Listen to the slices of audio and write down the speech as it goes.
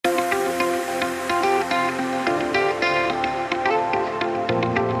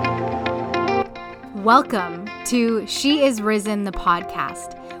Welcome to She Is Risen, the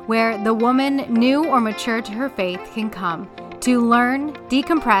podcast, where the woman new or mature to her faith can come to learn,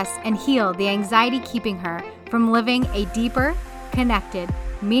 decompress, and heal the anxiety keeping her from living a deeper, connected,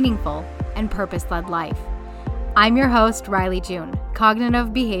 meaningful, and purpose-led life. I'm your host, Riley June, cognitive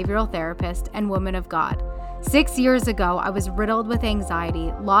behavioral therapist and woman of God. 6 years ago, I was riddled with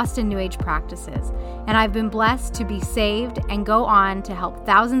anxiety, lost in New Age practices, and I've been blessed to be saved and go on to help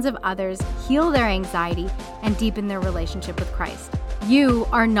thousands of others heal their anxiety and deepen their relationship with Christ. You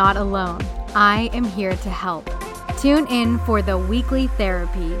are not alone. I am here to help. Tune in for the weekly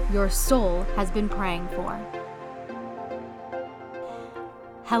therapy your soul has been praying for.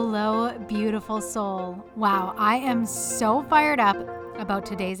 Hello, beautiful soul. Wow, I am so fired up about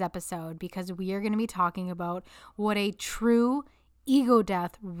today's episode because we are going to be talking about what a true ego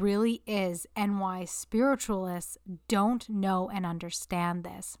death really is and why spiritualists don't know and understand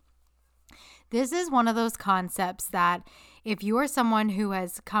this. This is one of those concepts that if you are someone who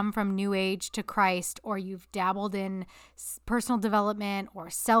has come from New Age to Christ, or you've dabbled in personal development or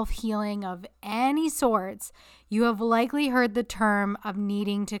self-healing of any sorts, you have likely heard the term of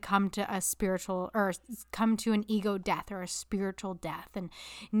needing to come to a spiritual or come to an ego death or a spiritual death, and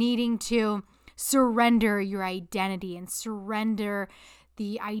needing to surrender your identity and surrender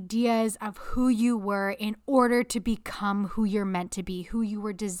the ideas of who you were in order to become who you're meant to be, who you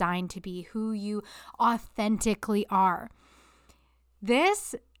were designed to be, who you authentically are.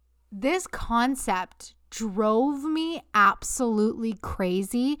 This concept drove me absolutely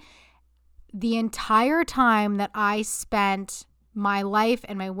crazy the entire time that I spent my life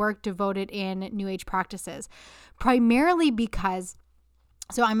and my work devoted in New Age practices, primarily because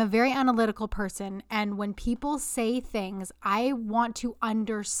I'm a very analytical person, and when people say things, I want to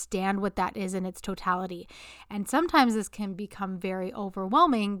understand what that is in its totality. And sometimes this can become very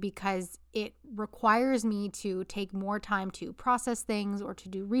overwhelming because it requires me to take more time to process things or to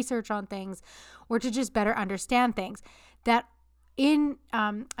do research on things or to just better understand things. That in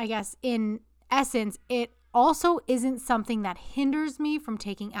essence, it also isn't something that hinders me from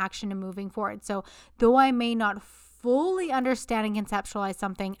taking action and moving forward. So though I may not fully understand and conceptualize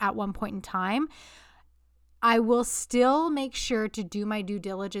something at one point in time, I will still make sure to do my due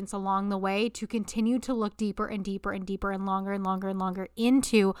diligence along the way to continue to look deeper and deeper and deeper and longer and longer and longer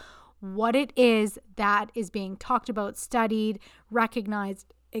into what it is that is being talked about, studied,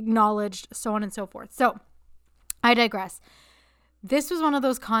 recognized, acknowledged, so on and so forth. So I digress. This was one of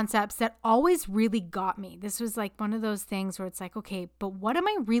those concepts that always really got me. This was like one of those things where it's like, okay, but what am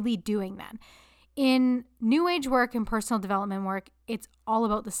I really doing then? In New Age work and personal development work, it's all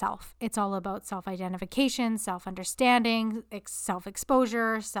about the self. It's all about self-identification, self-understanding,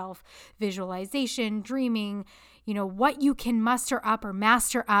 self-exposure, self-visualization, dreaming, what you can muster up or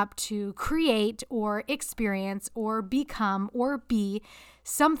master up to create or experience or become or be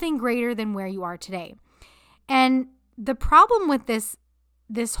something greater than where you are today. And the problem with this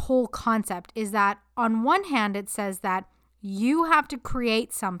whole concept is that on one hand, it says that you have to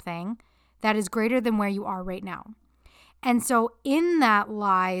create something that is greater than where you are right now. And so in that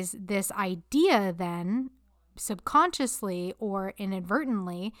lies this idea then, subconsciously or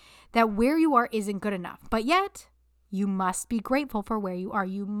inadvertently, that where you are isn't good enough. But yet, you must be grateful for where you are.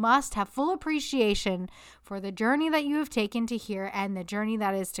 You must have full appreciation for the journey that you have taken to here and the journey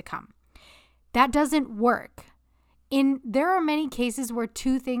that is to come. That doesn't work. There are many cases where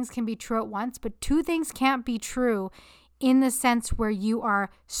two things can be true at once, but two things can't be true in the sense where you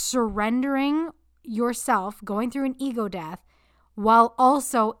are surrendering yourself, going through an ego death, while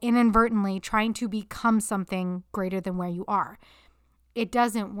also inadvertently trying to become something greater than where you are. It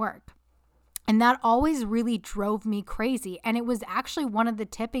doesn't work. And that always really drove me crazy. And it was actually one of the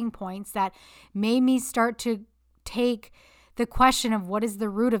tipping points that made me start to take the question of what is the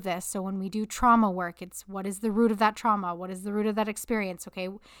root of this. So when we do trauma work, it's what is the root of that trauma? What is the root of that experience? Okay,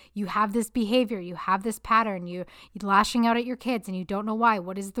 you have this behavior, you have this pattern, you're lashing out at your kids and you don't know why.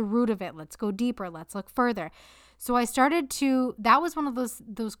 What is the root of it? Let's go deeper. Let's look further. So I started that was one of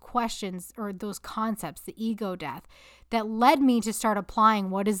those questions or those concepts, the ego death, that led me to start applying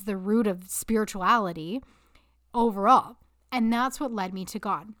what is the root of spirituality overall. And that's what led me to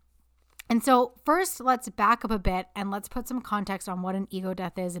God. And so first, let's back up a bit and let's put some context on what an ego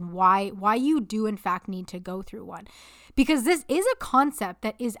death is and why you do in fact need to go through one. Because this is a concept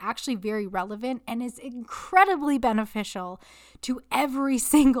that is actually very relevant and is incredibly beneficial to every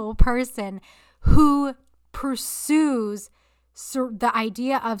single person who pursues the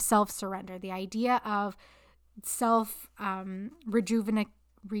idea of self-surrender, the idea of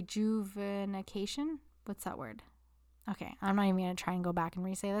rejuvenation. What's that word? Okay, I'm not even going to try and go back and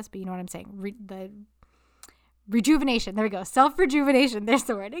re-say this, but you know what I'm saying. The rejuvenation. There we go. Self-rejuvenation. There's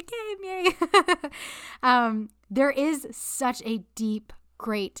the word. It came. Yay. There is such a deep,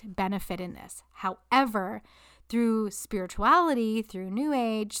 great benefit in this. However, through spirituality, through New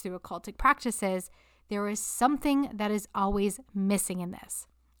Age, through occultic practices, there is something that is always missing in this.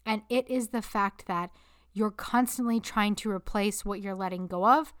 And it is the fact that you're constantly trying to replace what you're letting go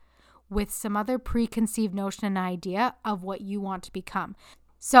of with some other preconceived notion and idea of what you want to become.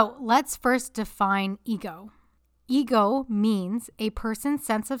 So let's first define ego. Ego means a person's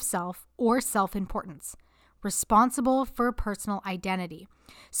sense of self or self-importance, responsible for personal identity.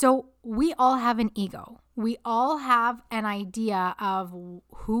 So we all have an ego. We all have an idea of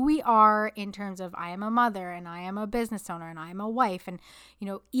who we are in terms of I am a mother and I am a business owner and I am a wife. And,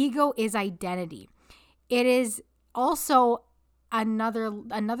 ego is identity. It is also another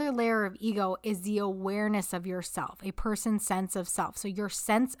layer of ego is the awareness of yourself, a person's sense of self. So your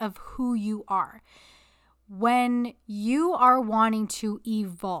sense of who you are. When you are wanting to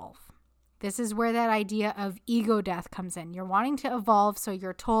evolve, this is where that idea of ego death comes in. You're wanting to evolve, so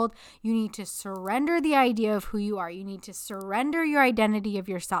you're told you need to surrender the idea of who you are. You need to surrender your identity of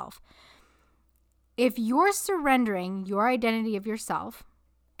yourself. If you're surrendering your identity of yourself,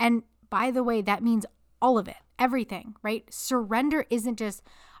 and by the way, that means all of it, everything, right? Surrender isn't just,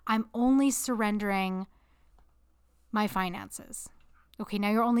 I'm only surrendering my finances. Okay,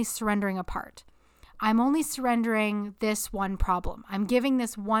 now you're only surrendering a part. I'm only surrendering this one problem. I'm giving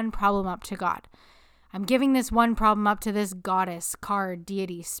this one problem up to God. I'm giving this one problem up to this goddess, card,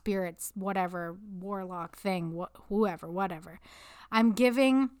 deity, spirits, whatever, warlock thing, whatever. I'm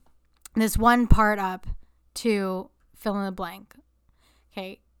giving this one part up to fill in the blank.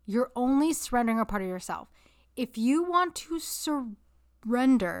 Okay, you're only surrendering a part of yourself. If you want to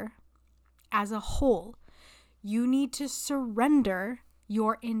surrender as a whole, you need to surrender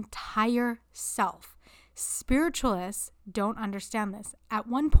your entire self. Spiritualists don't understand this. At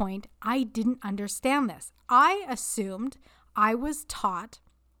one point, I didn't understand this. I assumed, I was taught,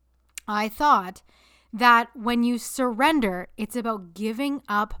 I thought that when you surrender, it's about giving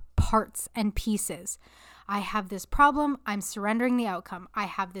up parts and pieces. I have this problem, I'm surrendering the outcome. I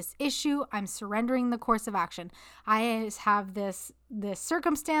have this issue, I'm surrendering the course of action. I have this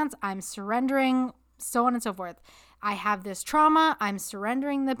circumstance, I'm surrendering, so on and so forth. I have this trauma, I'm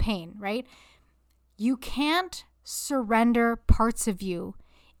surrendering the pain, right? You can't surrender parts of you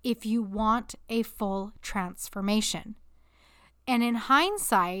if you want a full transformation. And in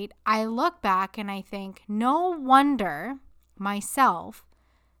hindsight, I look back and I think, no wonder myself,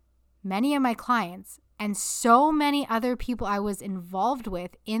 many of my clients, and so many other people I was involved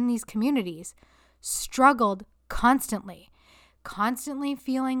with in these communities struggled constantly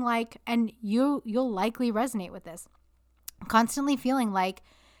feeling like, and you'll likely resonate with this, constantly feeling like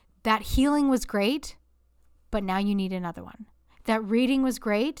that healing was great, but now you need another one. That reading was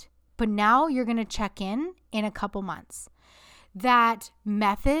great, but now you're going to check in a couple months. That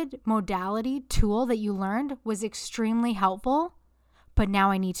method, modality, tool that you learned was extremely helpful, but now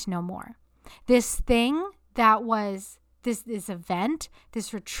I need to know more. This thing that was this event,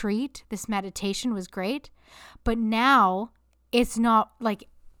 this retreat, this meditation was great, but now it's not, like,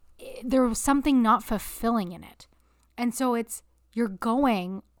 there was something not fulfilling in it. And so you're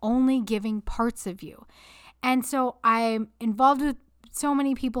going only giving parts of you. And so I'm involved with so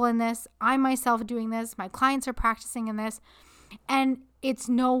many people in this. I myself doing this. My clients are practicing in this. And it's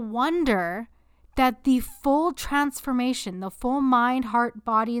no wonder that the full transformation, the full mind, heart,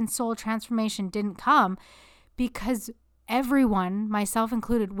 body, and soul transformation didn't come, because everyone, myself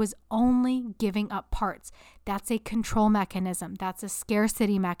included, was only giving up parts. That's a control mechanism. That's a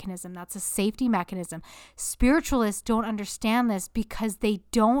scarcity mechanism. That's a safety mechanism. Spiritualists don't understand this because they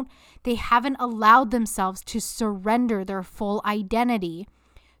haven't allowed themselves to surrender their full identity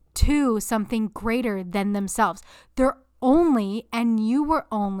to something greater than themselves. They're only, and you were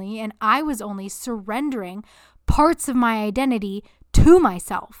only, and I was only surrendering parts of my identity to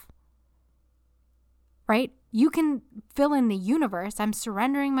myself, right? You can fill in the universe. I'm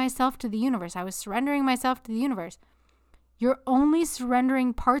surrendering myself to the universe. I was surrendering myself to the universe. You're only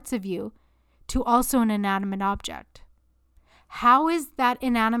surrendering parts of you to also an inanimate object. How is that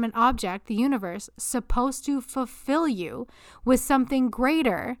inanimate object, the universe, supposed to fulfill you with something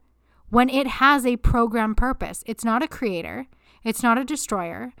greater when it has a programmed purpose? It's not a creator. It's not a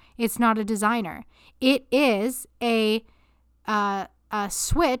destroyer. It's not a designer. It is a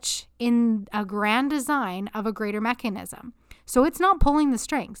switch in a grand design of a greater mechanism. So it's not pulling the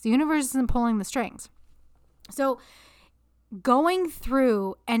strings. The universe isn't pulling the strings. So going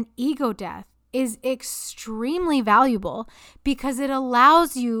through an ego death is extremely valuable because it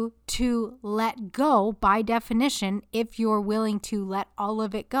allows you to let go, by definition, if you're willing to let all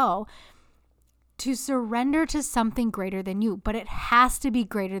of it go, to surrender to something greater than you. But it has to be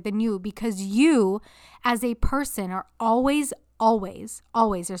greater than you because you as a person are always,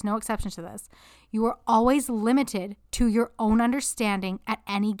 there's no exception to this. You are always limited to your own understanding at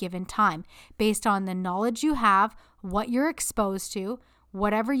any given time based on the knowledge you have, what you're exposed to,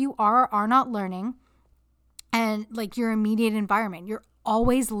 whatever you are or are not learning, and like your immediate environment. You're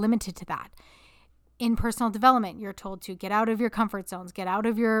always limited to that. In personal development, you're told to get out of your comfort zones, get out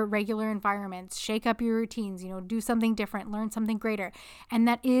of your regular environments, shake up your routines, do something different, learn something greater. And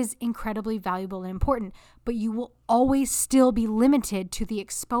that is incredibly valuable and important, but you will always still be limited to the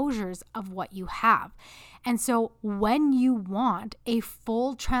exposures of what you have. And so when you want a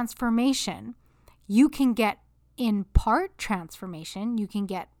full transformation, you can get in part transformation. You can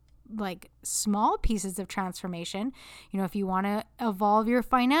get like small pieces of transformation. If you want to evolve your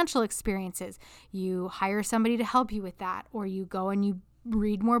financial experiences, you hire somebody to help you with that, or you go and you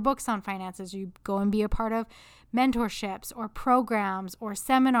read more books on finances, or you go and be a part of mentorships or programs or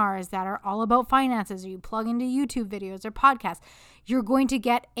seminars that are all about finances, or you plug into YouTube videos or podcasts. You're going to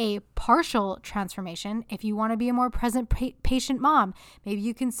get a partial transformation. If you want to be a more present patient mom, maybe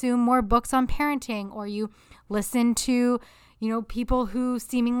you consume more books on parenting, or you listen to people who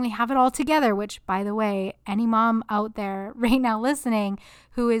seemingly have it all together, which, by the way, any mom out there right now listening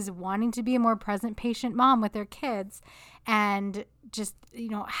who is wanting to be a more present patient mom with their kids and just,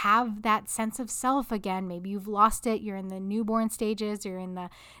 have that sense of self again. Maybe you've lost it. You're in the newborn stages. You're in the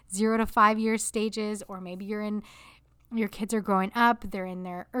 0 to 5 year stages, or maybe your kids are growing up. They're in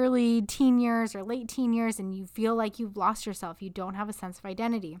their early teen years or late teen years, and you feel like you've lost yourself. You don't have a sense of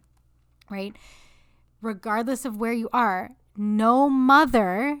identity, right? Regardless of where you are, no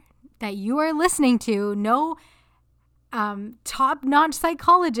mother that you are listening to, no top-notch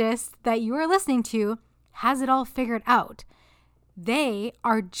psychologist that you are listening to has it all figured out. They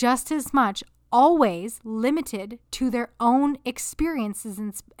are just as much always limited to their own experiences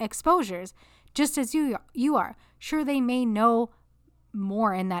and exposures, just as you are. Sure, they may know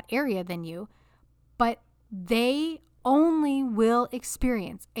more in that area than you, but they only will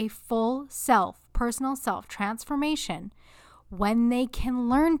experience a full personal self transformation when you can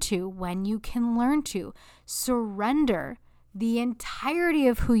learn to surrender the entirety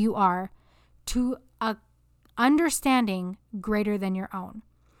of who you are to a understanding greater than your own.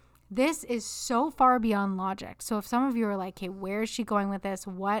 This is so far beyond logic. So if some of you are like, hey, where is she going with this?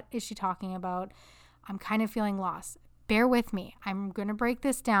 What is she talking about? I'm kind of feeling lost. Bear with me. I'm going to break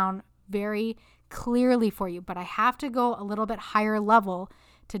this down very clearly for you, but I have to go a little bit higher level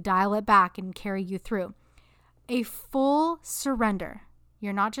to dial it back and carry you through. A full surrender.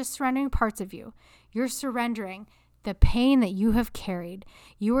 You're not just surrendering parts of you. You're surrendering the pain that you have carried.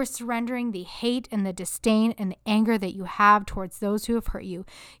 You are surrendering the hate and the disdain and the anger that you have towards those who have hurt you.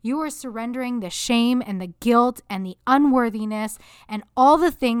 You are surrendering the shame and the guilt and the unworthiness and all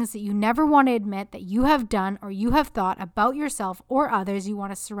the things that you never want to admit that you have done or you have thought about yourself or others. You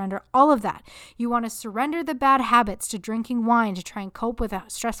want to surrender all of that. You want to surrender the bad habits to drinking wine to try and cope with a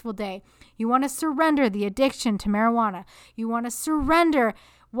stressful day. You want to surrender the addiction to marijuana. You want to surrender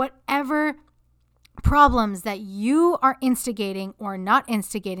whatever problems that you are instigating or not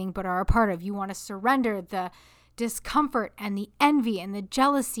instigating but are a part of. You want to surrender the discomfort and the envy and the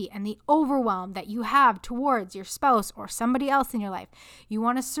jealousy and the overwhelm that you have towards your spouse or somebody else in your life. You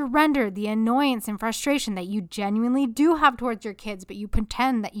want to surrender the annoyance and frustration that you genuinely do have towards your kids, but you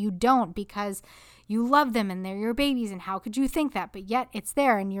pretend that you don't because you love them and they're your babies, and how could you think that? But yet it's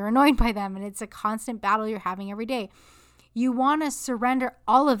there and you're annoyed by them, and it's a constant battle you're having every day. You want to surrender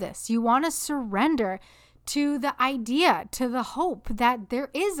all of this. You want to surrender to the idea, to the hope that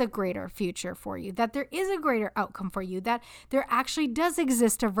there is a greater future for you, that there is a greater outcome for you, that there actually does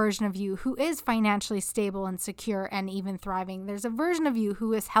exist a version of you who is financially stable and secure and even thriving. There's a version of you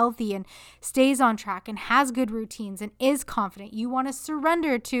who is healthy and stays on track and has good routines and is confident. You want to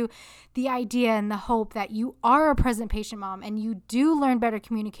surrender to the idea and the hope that you are a present patient mom and you do learn better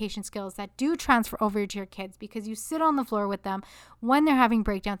communication skills that do transfer over to your kids because you sit on the floor with them when they're having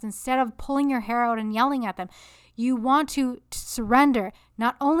breakdowns instead of pulling your hair out and yelling at them. You want to surrender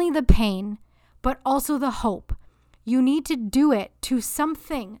not only the pain, but also the hope. You need to do it to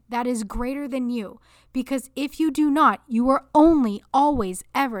something that is greater than you, because if you do not, you are only always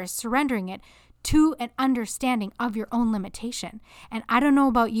ever surrendering it to an understanding of your own limitation. And I don't know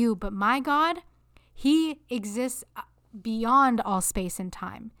about you, but my God, He exists beyond all space and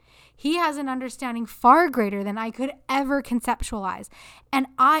time. He has an understanding far greater than I could ever conceptualize. And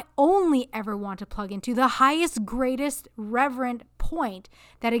I only ever want to plug into the highest, greatest, reverent point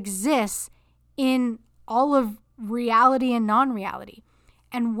that exists in all of reality and non-reality.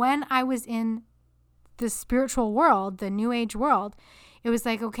 And when I was in the spiritual world, the New Age world, it was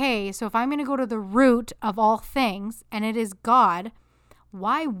like, okay, so if I'm going to go to the root of all things, and it is God,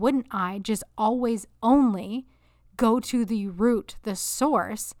 why wouldn't I just always only go to the root, the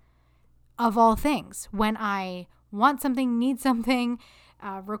source of all things? When I want something, need something,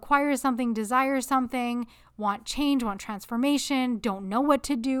 require something, desire something, want change, want transformation, don't know what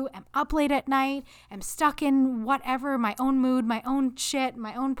to do, am up late at night, am stuck in whatever, my own mood, my own shit,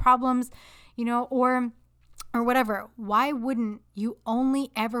 my own problems, or whatever. Why wouldn't you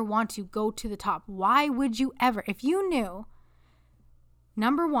only ever want to go to the top? Why would you ever, if you knew,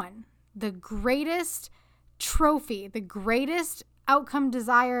 number one, the greatest trophy, the greatest outcome,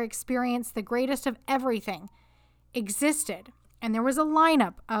 desire, experience, the greatest of everything existed, and there was a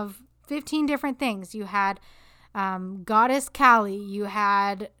lineup of 15 different things. You had Goddess Kali, you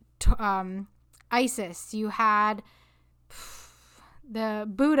had Isis, you had the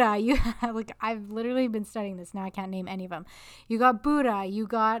Buddha, you had, like, I've literally been studying this, now I can't name any of them. You got Buddha, you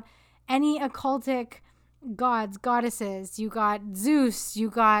got any occultic gods, goddesses, you got Zeus, you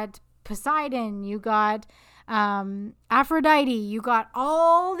got Poseidon, you got Aphrodite, you got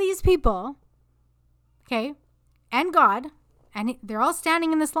all these people, okay, and God, and they're all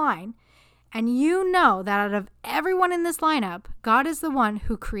standing in this line, and you know that out of everyone in this lineup, God is the one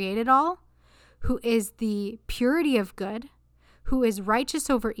who created all, who is the purity of good, who is righteous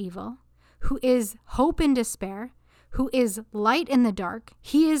over evil, who is hope in despair, who is light in the dark.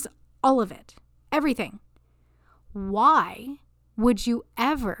 He is all of it, everything. Why would you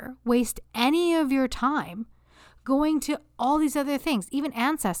ever waste any of your time going to all these other things, even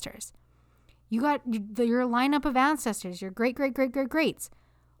ancestors? You got your lineup of ancestors, your greats.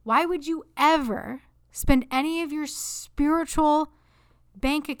 Why would you ever spend any of your spiritual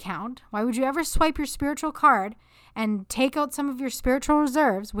bank account? Why would you ever swipe your spiritual card and take out some of your spiritual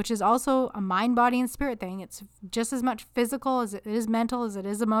reserves, which is also a mind, body, and spirit thing? It's just as much physical as it is mental, as it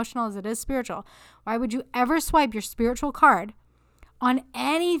is emotional, as it is spiritual. Why would you ever swipe your spiritual card on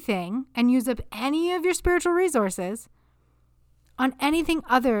anything and use up any of your spiritual resources on anything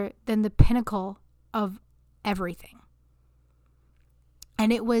other than the pinnacle of everything?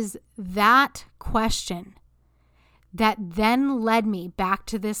 And it was that question that then led me back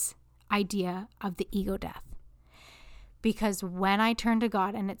to this idea of the ego death. Because when I turned to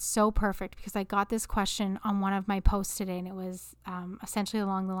God, and it's so perfect because I got this question on one of my posts today, and it was essentially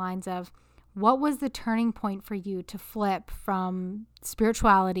along the lines of, what was the turning point for you to flip from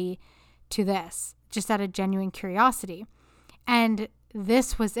spirituality to this, just out of genuine curiosity? And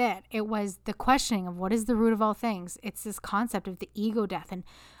this was it. It was the questioning of what is the root of all things. It's this concept of the ego death. And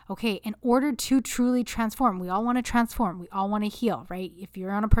okay, in order to truly transform, we all want to transform. We all want to heal, right? If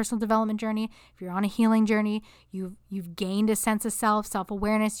you're on a personal development journey, if you're on a healing journey, you've gained a sense of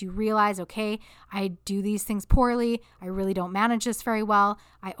self-awareness. You realize, okay, I do these things poorly. I really don't manage this very well.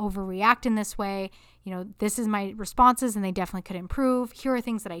 I overreact in this way. This is my responses, and they definitely could improve. Here are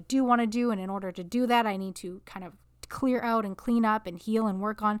things that I do want to do. And in order to do that, I need to kind of clear out and clean up and heal and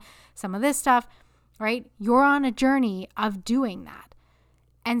work on some of this stuff, right? You're on a journey of doing that.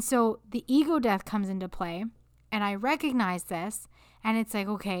 And so the ego death comes into play, and I recognize this, and it's like,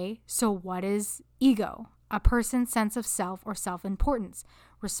 okay, so what is ego? A person's sense of self or self-importance,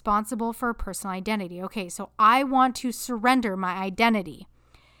 responsible for a personal identity. Okay, so I want to surrender my identity,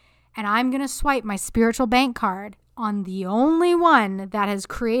 and I'm going to swipe my spiritual bank card on the only one that has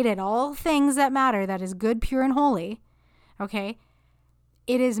created all things that matter, that is good, pure, and holy. Okay,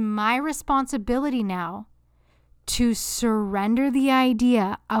 it is my responsibility now to surrender the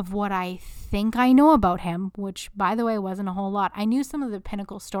idea of what I think I know about him, which, by the way, wasn't a whole lot. I knew some of the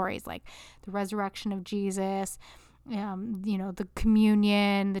pinnacle stories, like the resurrection of Jesus, the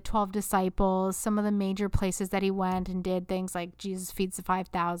communion, the 12 disciples, some of the major places that he went and did things like Jesus feeds the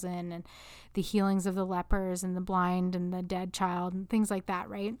 5,000 and the healings of the lepers and the blind and the dead child and things like that,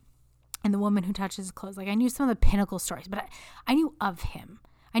 right? And the woman who touches his clothes. Like, I knew some of the pinnacle stories, but I knew of him.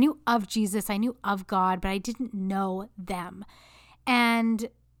 I knew of Jesus. I knew of God, but I didn't know them. And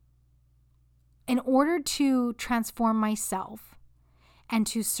in order to transform myself and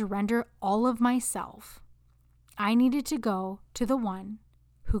to surrender all of myself, I needed to go to the one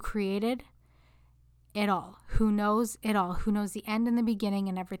who created it all, who knows it all, who knows the end and the beginning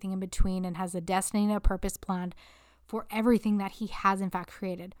and everything in between, and has a destiny and a purpose planned for everything that he has in fact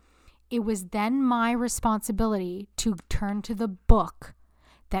created. It was then my responsibility to turn to the book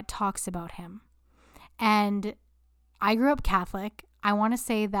that talks about him. And I grew up Catholic. I want to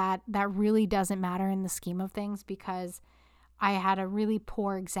say that that really doesn't matter in the scheme of things, because I had a really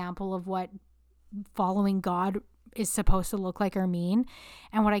poor example of what following God is supposed to look like or mean.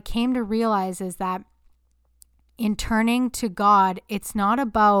 And what I came to realize is that in turning to God, it's not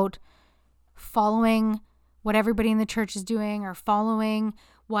about following what everybody in the church is doing or following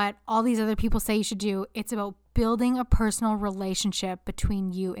what all these other people say you should do. It's about building a personal relationship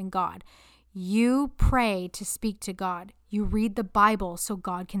between you and God. You pray to speak to God. You read the Bible so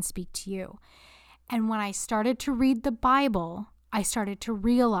God can speak to you. And when I started to read the Bible, I started to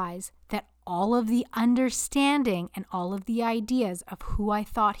realize that all of the understanding and all of the ideas of who I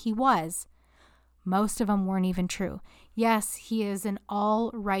thought he was, most of them weren't even true. Yes, he is an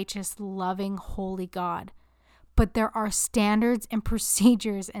all-righteous, loving, holy God. But there are standards and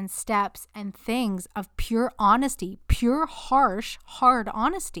procedures and steps and things of pure honesty, pure, harsh, hard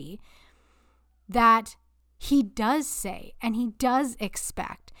honesty that he does say and he does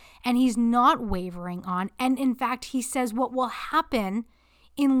expect and he's not wavering on. And in fact, he says what will happen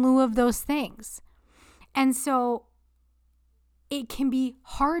in lieu of those things. And so it can be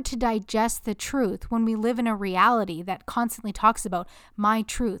hard to digest the truth when we live in a reality that constantly talks about my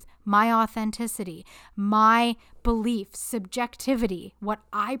truth, my authenticity, my belief, subjectivity, what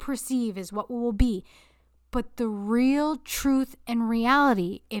I perceive is what will be. But the real truth and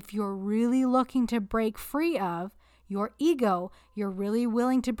reality, if you're really looking to break free of your ego, you're really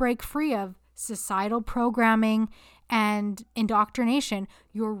willing to break free of societal programming and indoctrination,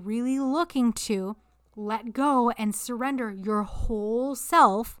 you're really looking to let go and surrender your whole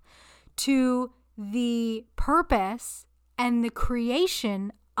self to the purpose and the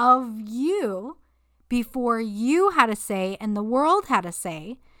creation of you before you had a say and the world had a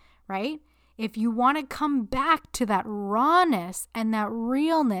say, right? If you want to come back to that rawness and that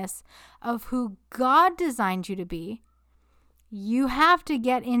realness of who God designed you to be, you have to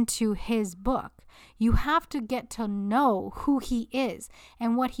get into his book. You have to get to know who he is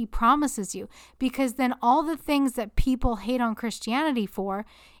and what he promises you, because then all the things that people hate on Christianity for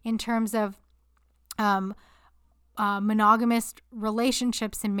in terms of monogamous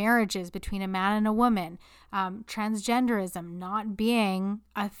relationships and marriages between a man and a woman, transgenderism not being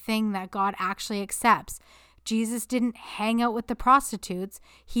a thing that God actually accepts. Jesus didn't hang out with the prostitutes.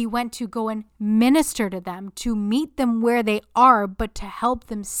 He went to go and minister to them, to meet them where they are, but to help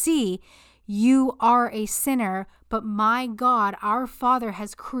them see you are a sinner, but my God, our Father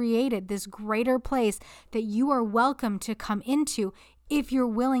has created this greater place that you are welcome to come into if you're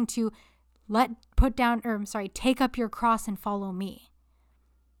willing to take up your cross and follow me.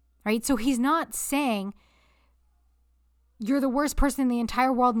 Right? So he's not saying you're the worst person in the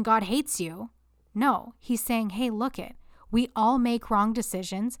entire world and God hates you. No, he's saying, hey, look it. We all make wrong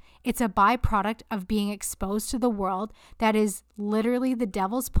decisions. It's a byproduct of being exposed to the world that is literally the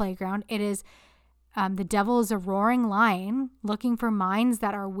devil's playground. It is, the devil is a roaring lion looking for minds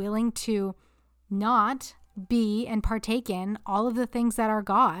that are willing to not be and partake in all of the things that are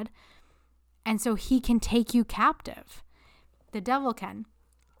God. And so he can take you captive. The devil can.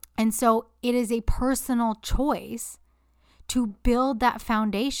 And so it is a personal choice to build that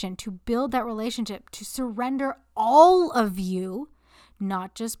foundation, to build that relationship, to surrender all of you,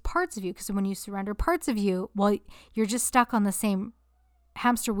 not just parts of you. Because when you surrender parts of you, well, you're just stuck on the same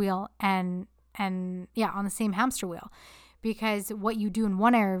hamster wheel on the same hamster wheel. Because what you do in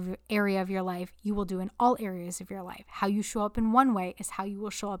one area of your life, you will do in all areas of your life. How you show up in one way is how you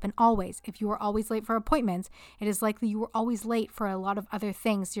will show up in all ways. If you are always late for appointments, it is likely you were always late for a lot of other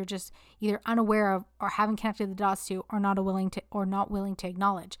things you're just either unaware of or haven't connected the dots to or not willing to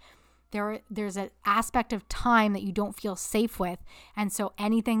acknowledge. There's an aspect of time that you don't feel safe with. And so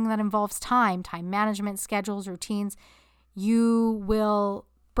anything that involves time management, schedules, routines, you will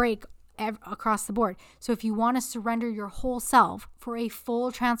break across the board. So if you want to surrender your whole self for a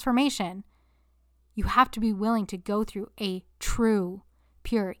full transformation, you have to be willing to go through a true,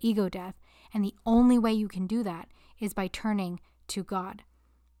 pure ego death. And the only way you can do that is by turning to God.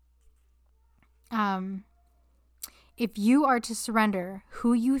 If you are to surrender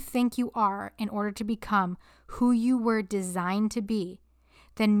who you think you are in order to become who you were designed to be,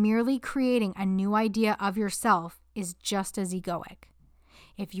 then merely creating a new idea of yourself is just as egoic.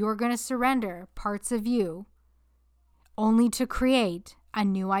 If you're going to surrender parts of you only to create a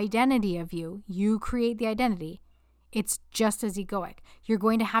new identity of you, you create the identity, it's just as egoic. You're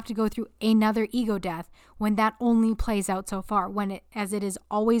going to have to go through another ego death when that only plays out so far, as it is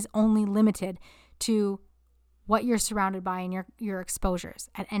always only limited to what you're surrounded by and your exposures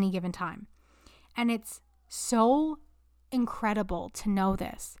at any given time. And it's so incredible to know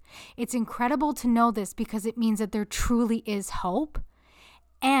this. It's incredible to know this because it means that there truly is hope,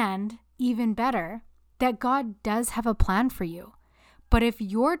 and even better, that God does have a plan for you. But if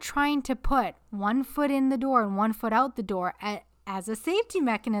you're trying to put one foot in the door and one foot out the door as a safety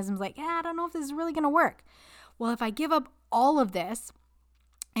mechanism, like, I don't know if this is really going to work. Well, if I give up all of this,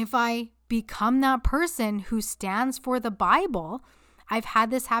 if I become that person who stands for the Bible, I've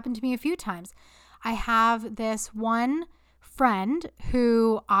had this happen to me a few times. I have this one friend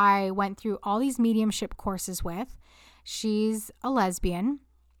who I went through all these mediumship courses with. She's a lesbian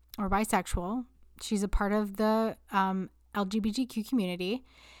or bisexual. She's a part of the LGBTQ community.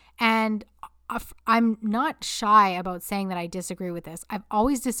 And I'm not shy about saying that I disagree with this. I've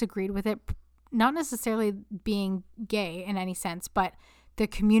always disagreed with it, not necessarily being gay in any sense, but the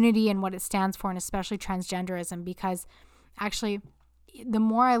community and what it stands for, and especially transgenderism, because actually the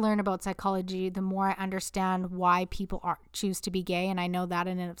more I learn about psychology, the more I understand why people choose to be gay. And I know that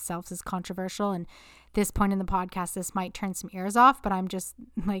in and of itself is controversial. And this point in the podcast, this might turn some ears off, but I'm just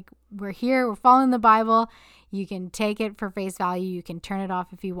like, we're here, we're following the Bible. You can take it for face value. You can turn it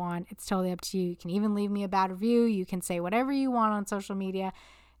off if you want. It's totally up to you. You can even leave me a bad review. You can say whatever you want on social media.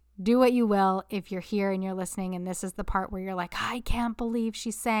 Do what you will. If you're here and you're listening and this is the part where you're like, I can't believe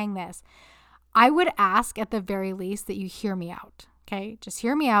she's saying this, I would ask at the very least that you hear me out. Okay, just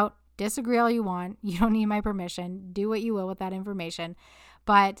hear me out. Disagree all you want. You don't need my permission. Do what you will with that information.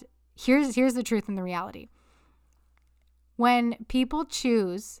 But here's the truth and the reality. When people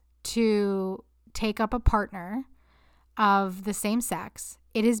choose to take up a partner of the same sex,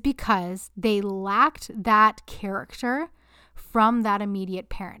 it is because they lacked that character from that immediate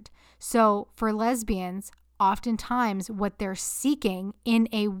parent. So for lesbians, oftentimes what they're seeking in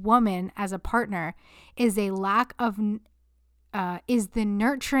a woman as a partner is a lack of is the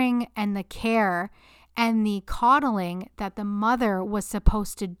nurturing and the care and the coddling that the mother was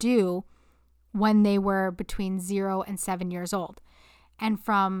supposed to do when they were between 0 and 7 years old. And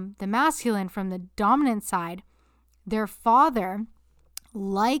from the masculine, from the dominant side, their father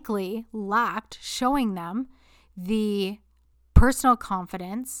likely lacked showing them the personal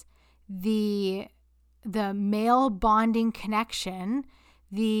confidence, the male bonding connection,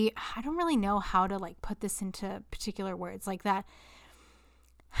 I don't really know how to like put this into particular words like that.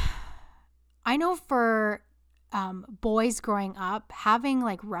 I know for boys growing up, having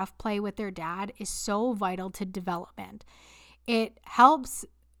like rough play with their dad is so vital to development. It helps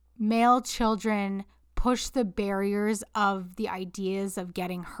male children push the barriers of the ideas of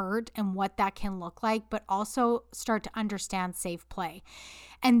getting hurt and what that can look like, but also start to understand safe play.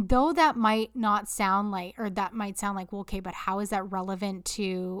 And though that might not sound like, or that might sound like, well, okay, but how is that relevant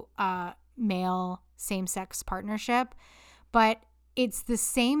to male same-sex partnership? But it's the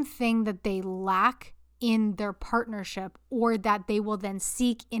same thing that they lack in their partnership, or that they will then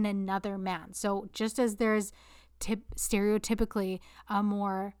seek in another man. So just as there's stereotypically a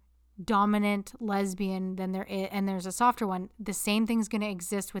more dominant lesbian than there is, and there's a softer one, the same thing's going to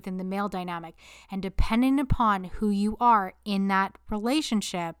exist within the male dynamic. And depending upon who you are in that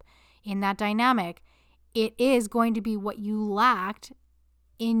relationship, in that dynamic, it is going to be what you lacked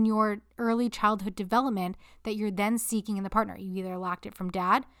in your early childhood development that you're then seeking in the partner. You either lacked it from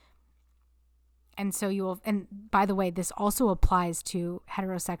dad, and so you will, and by the way, this also applies to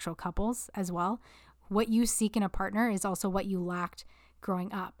heterosexual couples as well. What you seek in a partner is also what you lacked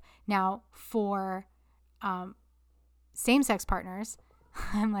growing up. Now, for same-sex partners,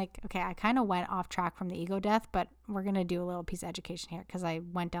 I'm like, okay, I kind of went off track from the ego death, but we're going to do a little piece of education here because I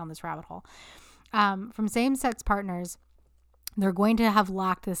went down this rabbit hole. From same-sex partners, they're going to have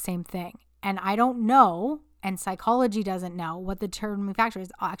lacked the same thing. And I don't know, and psychology doesn't know, what the determining factor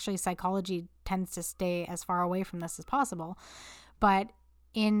is. Actually, psychology tends to stay as far away from this as possible. But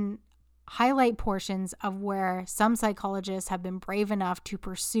in highlight portions of where some psychologists have been brave enough to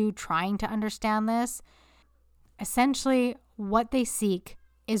pursue trying to understand this, essentially what they seek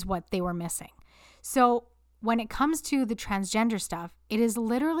is what they were missing. So when it comes to the transgender stuff, it is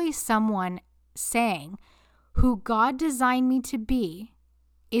literally someone saying, who God designed me to be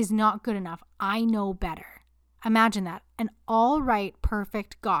is not good enough. I know better. Imagine that. An all right,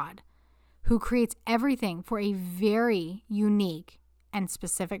 perfect God who creates everything for a very unique and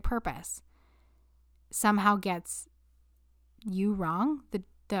specific purpose somehow gets you wrong.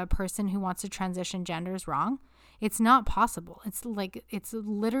 The person who wants to transition genders wrong. It's not possible. It's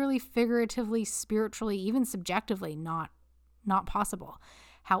literally, figuratively, spiritually, even subjectively not possible.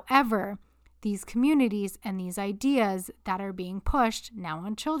 However, these communities and these ideas that are being pushed now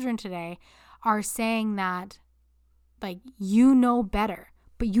on children today are saying that, like, you know better.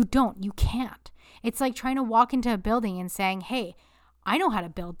 but you don't. You can't. It's like trying to walk into a building and saying, hey, I know how to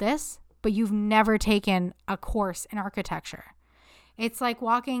build this, but you've never taken a course in architecture. It's like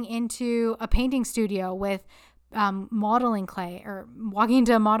walking into a painting studio with modeling clay, or walking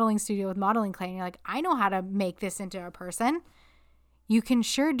into a modeling studio with modeling clay, and you're like, I know how to make this into a person. You can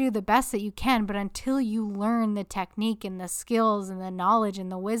sure do the best that you can, but until you learn the technique and the skills and the knowledge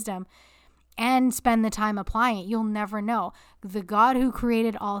and the wisdom and spend the time applying it, you'll never know. The God who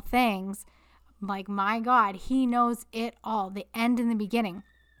created all things, like my God, he knows it all, the end and the beginning.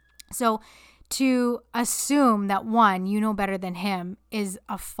 So to assume that one, you know better than him is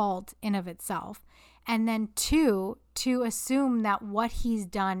a fault in of itself. And then two, to assume that what he's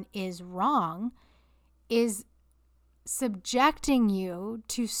done is wrong is subjecting you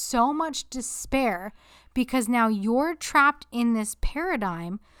to so much despair, because now you're trapped in this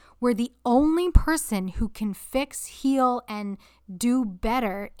paradigm where the only person who can fix, heal, and do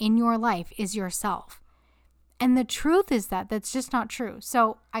better in your life is yourself. And the truth is that that's just not true.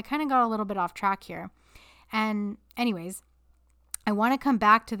 So I kind of got a little bit off track here. And anyways, I want to come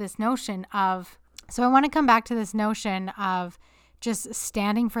back to this notion of just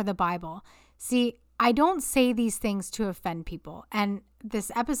standing for the Bible. See, I don't say these things to offend people. And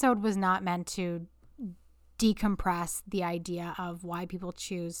this episode was not meant to decompress the idea of why people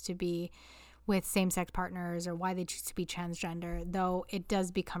choose to be with same-sex partners or why they choose to be transgender, though it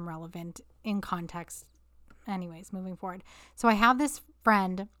does become relevant in context. Anyways, moving forward. So I have this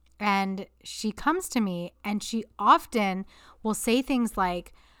friend, and she comes to me and she often will say things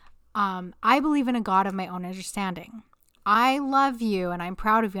like, I believe in a God of my own understanding. I love you and I'm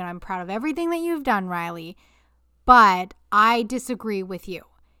proud of you and I'm proud of everything that you've done, Riley, but I disagree with you.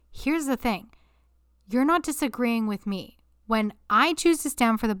 Here's the thing. You're not disagreeing with me. When I choose to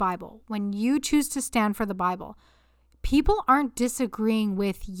stand for the Bible, when you choose to stand for the Bible, people aren't disagreeing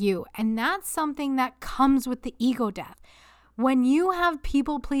with you. And that's something that comes with the ego death. When you have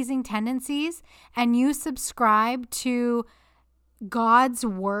people-pleasing tendencies and you subscribe to God's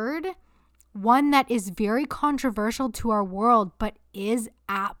word, one that is very controversial to our world, but is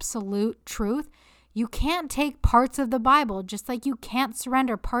absolute truth, you can't take parts of the Bible, just like you can't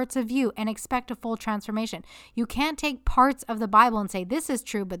surrender parts of you and expect a full transformation. You can't take parts of the Bible and say, this is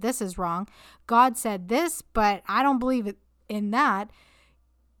true, but this is wrong. God said this, but I don't believe in that.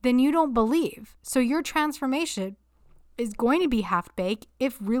 Then you don't believe. So your transformation is going to be half-baked,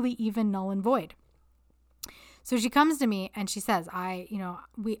 if really even null and void. So she comes to me and she says,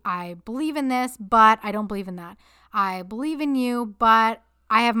 I believe in this, but I don't believe in that. I believe in you, but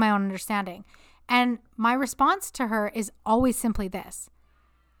I have my own understanding. And my response to her is always simply this.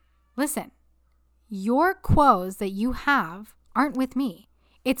 Listen, your quos that you have aren't with me.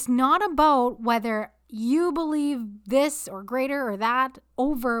 It's not about whether you believe this or greater or that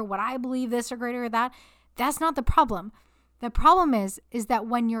over what I believe this or greater or that. That's not the problem. The problem is that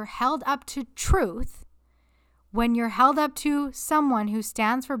when you're held up to truth, when you're held up to someone who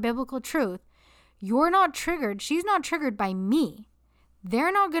stands for biblical truth, you're not triggered. She's not triggered by me.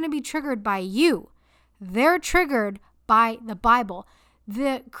 They're not going to be triggered by you. They're triggered by the Bible.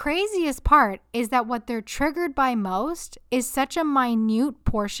 The craziest part is that what they're triggered by most is such a minute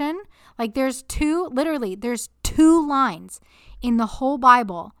portion. Like there's two lines in the whole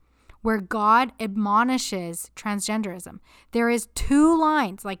Bible where God admonishes transgenderism. There is 2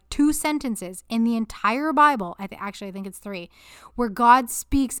 lines, like 2 sentences in the entire Bible, I think it's 3, where God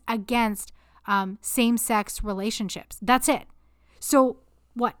speaks against same-sex relationships. That's it. So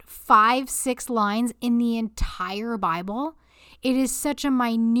 5, 6 lines in the entire Bible? It is such a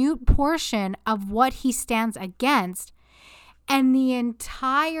minute portion of what he stands against. And the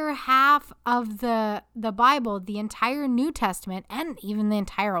entire half of the Bible, the entire New Testament, and even the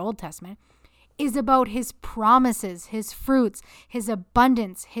entire Old Testament, is about his promises, his fruits, his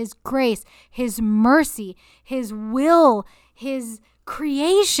abundance, his grace, his mercy, his will, his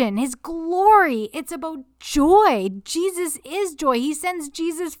creation, his glory. It's about joy. Jesus is joy. He sends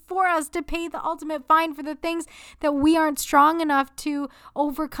Jesus for us to pay the ultimate fine for the things that we aren't strong enough to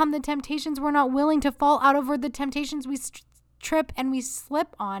overcome, the temptations we're not willing to fall out of, or the temptations we trip and we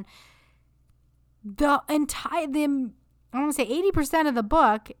slip on. I want to say 80% of the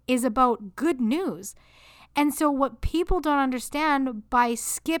book is about good news. And so what people don't understand by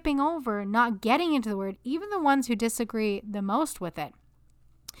skipping over, not getting into the word, even the ones who disagree the most with it,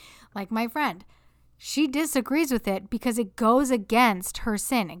 like my friend, she disagrees with it because it goes against her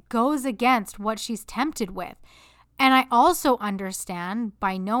sin. It goes against what she's tempted with. And I also understand,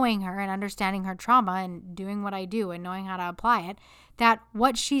 by knowing her and understanding her trauma and doing what I do and knowing how to apply it, that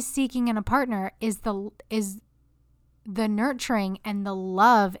what she's seeking in a partner is the nurturing and the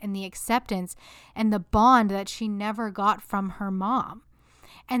love and the acceptance and the bond that she never got from her mom.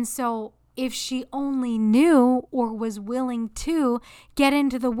 And so if she only knew or was willing to get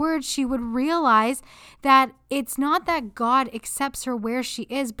into the word, she would realize that it's not that God accepts her where she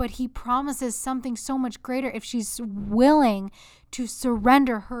is, but he promises something so much greater if she's willing to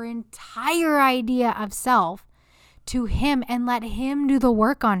surrender her entire idea of self to him and let him do the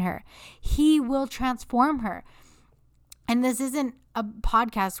work on her. He will transform her. And this isn't a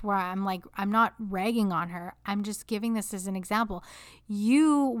podcast where I'm not ragging on her. I'm just giving this as an example.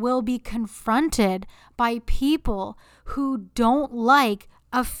 You will be confronted by people who don't like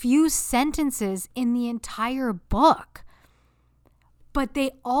a few sentences in the entire book, but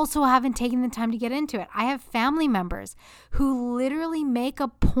they also haven't taken the time to get into it. I have family members who literally make a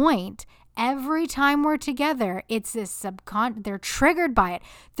point every time we're together. It's this they're triggered by it.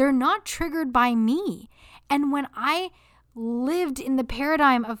 They're not triggered by me. And when I lived in the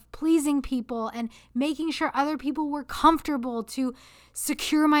paradigm of pleasing people and making sure other people were comfortable to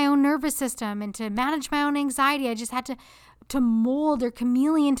secure my own nervous system and to manage my own anxiety, I just had to mold or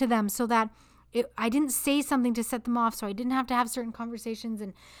chameleon to them so that I didn't say something to set them off, so I didn't have to have certain conversations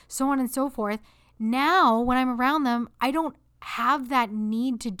and so on and so forth. Now, when I'm around them, I don't have that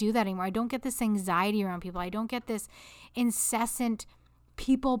need to do that anymore. I don't get this anxiety around people. I don't get this incessant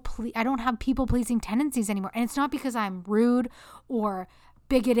I don't have people pleasing tendencies anymore. And it's not because I'm rude or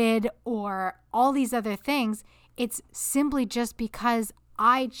bigoted or all these other things. It's simply just because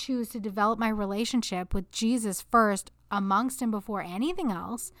I choose to develop my relationship with Jesus first, amongst and before anything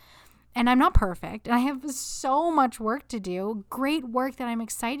else. And I'm not perfect. And I have so much work to do, great work that I'm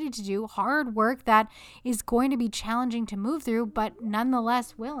excited to do, hard work that is going to be challenging to move through, but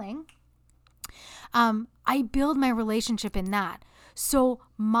nonetheless willing. I build my relationship in that. So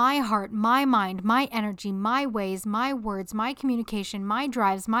my heart, my mind, my energy, my ways, my words, my communication, my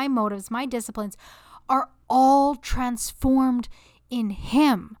drives, my motives, my disciplines are all transformed in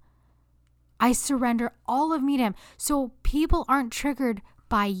him. I surrender all of me to him. So people aren't triggered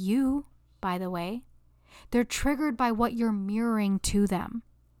by you, by the way. They're triggered by what you're mirroring to them.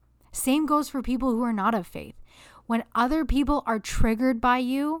 Same goes for people who are not of faith. When other people are triggered by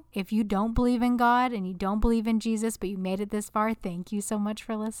you, if you don't believe in God and you don't believe in Jesus, but you made it this far, thank you so much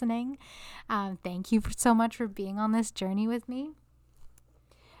for listening. Thank you so much for being on this journey with me.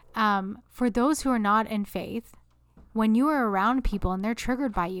 For those who are not in faith, when you are around people and they're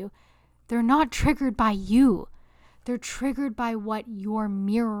triggered by you, they're not triggered by you. They're triggered by what you're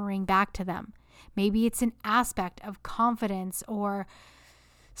mirroring back to them. Maybe it's an aspect of confidence or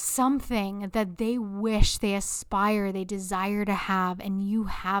something that they wish, they aspire, they desire to have, and you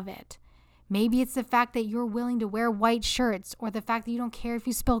have it. Maybe it's the fact that you're willing to wear white shirts, or the fact that you don't care if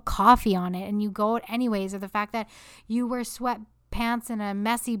you spill coffee on it and you go out anyways, or the fact that you wear sweatpants and a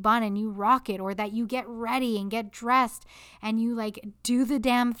messy bun and you rock it, or that you get ready and get dressed and you do the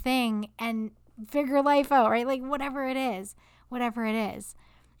damn thing and figure life out, right? Whatever it is.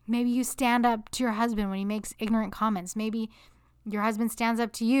 Maybe you stand up to your husband when he makes ignorant comments. Maybe your husband stands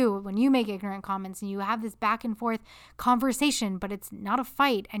up to you when you make ignorant comments, and you have this back and forth conversation, but it's not a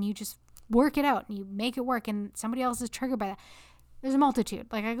fight, and you just work it out and you make it work, and somebody else is triggered by that. There's a multitude.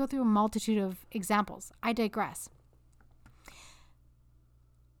 I go through a multitude of examples. I digress.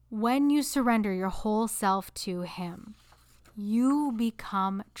 When you surrender your whole self to him, you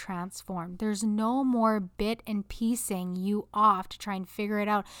become transformed. There's no more bit and piecing you off to try and figure it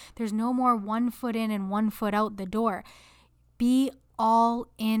out. There's no more 1 foot in and 1 foot out the door. Be all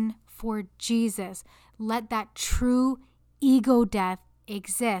in for Jesus. Let that true ego death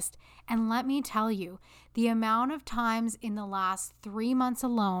exist. And let me tell you, the amount of times in the last 3 months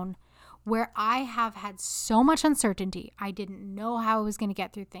alone where I have had so much uncertainty, I didn't know how I was going to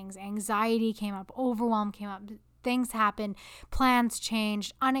get through things. Anxiety came up, overwhelm came up, things happened, plans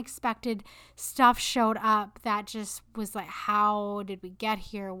changed, unexpected stuff showed up that just was how did we get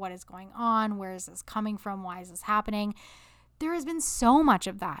here? What is going on? Where is this coming from? Why is this happening? There has been so much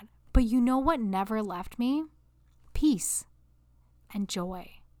of that. But you know what never left me? Peace and joy.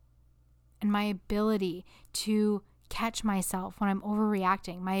 And my ability to catch myself when I'm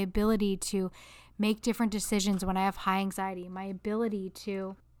overreacting. My ability to make different decisions when I have high anxiety. My ability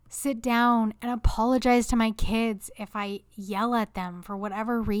to sit down and apologize to my kids if I yell at them for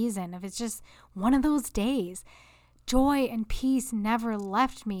whatever reason. If it's just one of those days. Joy and peace never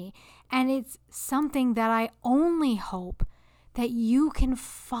left me. And it's something that I only hope that you can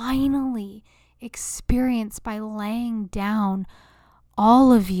finally experience by laying down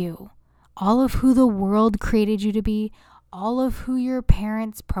all of you, all of who the world created you to be, all of who your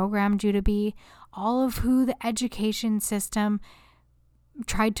parents programmed you to be, all of who the education system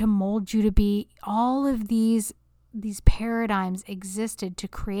tried to mold you to be. All of these paradigms existed to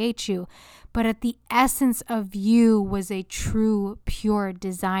create you, but at the essence of you was a true, pure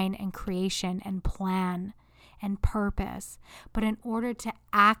design and creation and plan and purpose. But in order to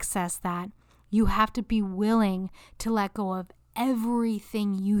access that, you have to be willing to let go of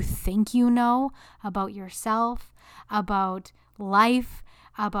everything you think you know about yourself, about life,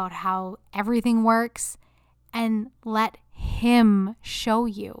 about how everything works, and let him show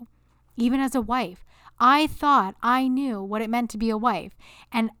you. Even as a wife, I thought I knew what it meant to be a wife.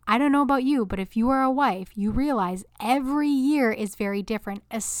 And I don't know about you, but if you are a wife, you realize every year is very different,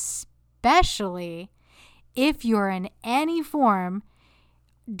 especially if you're in any form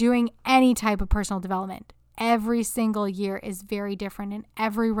doing any type of personal development. Every single year is very different in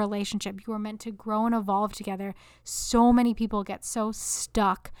every relationship. You are meant to grow and evolve together. So many people get so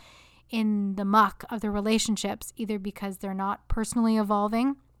stuck in the muck of their relationships, either because they're not personally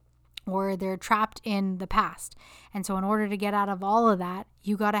evolving or they're trapped in the past. And so in order to get out of all of that,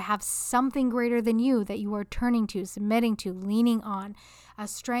 you got to have something greater than you that you are turning to, submitting to, leaning on, a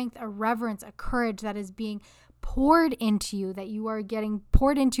strength, a reverence, a courage that is being poured into you, that you are getting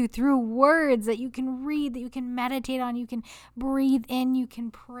poured into through words that you can read, that you can meditate on, you can breathe in, you can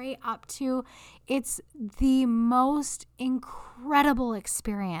pray up to. It's the most incredible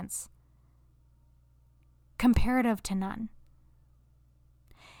experience, comparative to none.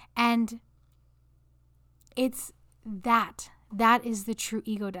 And it's that is the true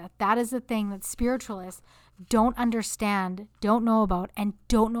ego death. That is the thing that spiritualists don't understand, don't know about, and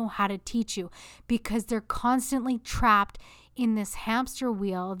don't know how to teach you, because they're constantly trapped in this hamster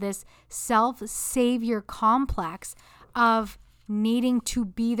wheel, this self-savior complex of needing to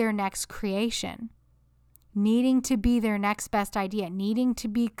be their next creation, needing to be their next best idea, needing to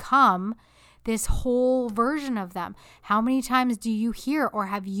become this whole version of them. How many times do you hear, or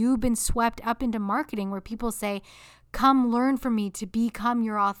have you been swept up into marketing where people say, come learn from me to become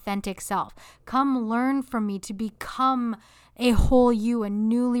your authentic self. Come learn from me to become a whole you, a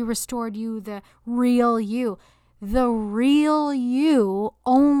newly restored you, the real you. The real you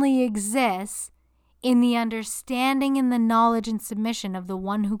only exists in the understanding and the knowledge and submission of the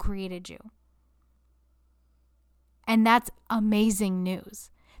one who created you. And that's amazing news.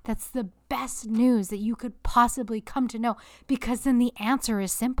 That's the best news that you could possibly come to know, because then the answer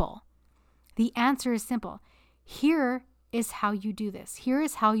is simple. The answer is simple. Here is how you do this. Here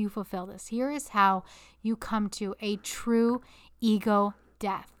is how you fulfill this. Here is how you come to a true ego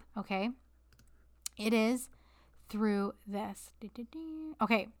death, okay? It is through this.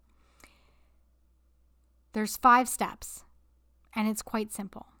 Okay. There's 5 steps, and it's quite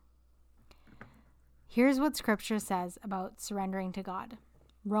simple. Here's what scripture says about surrendering to God.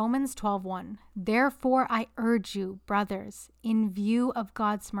 Romans 12:1. Therefore, I urge you, brothers, in view of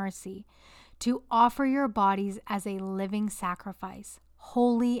God's mercy, to offer your bodies as a living sacrifice,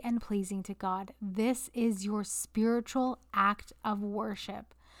 holy and pleasing to God. This is your spiritual act of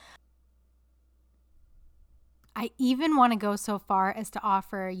worship. I even want to go so far as to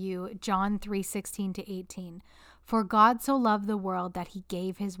offer you John 3:16-18. For God so loved the world that he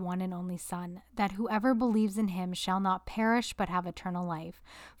gave his one and only Son, that whoever believes in him shall not perish but have eternal life.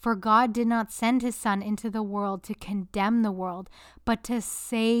 For God did not send his Son into the world to condemn the world, but to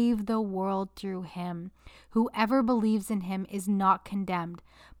save the world through him. Whoever believes in him is not condemned,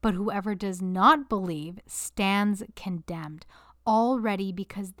 but whoever does not believe stands condemned already,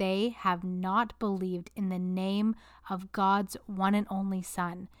 because they have not believed in the name of God's one and only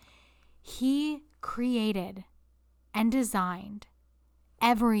Son. He created and designed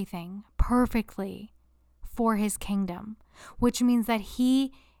everything perfectly for his kingdom, which means that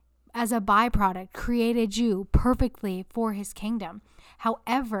he, as a byproduct, created you perfectly for his kingdom.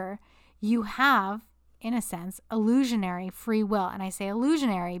 However, you have, in a sense, illusionary free will. And I say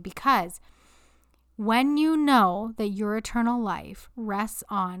illusionary because when you know that your eternal life rests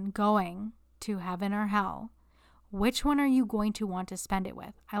on going to heaven or hell, which one are you going to want to spend it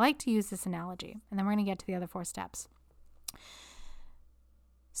with? I like to use this analogy, and then we're going to get to the other 4 steps.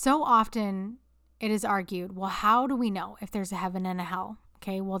 So often it is argued, well, how do we know if there's a heaven and a hell?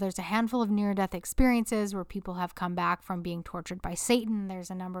 Okay, well, there's a handful of near-death experiences where people have come back from being tortured by Satan. There's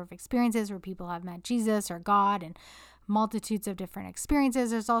a number of experiences where people have met Jesus or God, and multitudes of different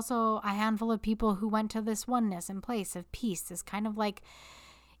experiences. There's also a handful of people who went to this oneness and place of peace, this kind of like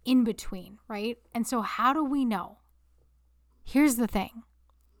in between, right? And so how do we know? Here's the thing.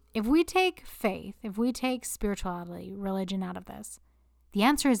 If we take faith, if we take spirituality, religion out of this, the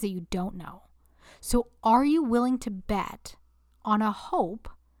answer is that you don't know. So are you willing to bet on a hope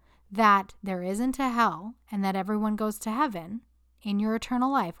that there isn't a hell and that everyone goes to heaven in your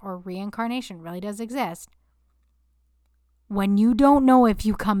eternal life, or reincarnation really does exist, when you don't know if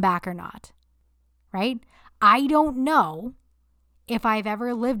you come back or not, right? I don't know if I've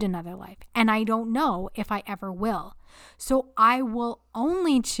ever lived another life, and I don't know if I ever will. So I will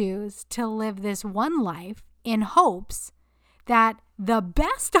only choose to live this one life in hopes that the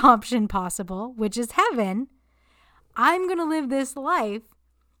best option possible, which is heaven, I'm going to live this life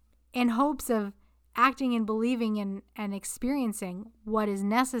in hopes of acting and believing and experiencing what is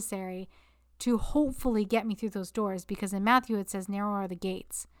necessary to hopefully get me through those doors. Because in Matthew it says narrow are the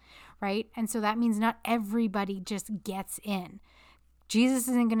gates, right? And so that means not everybody just gets in. Jesus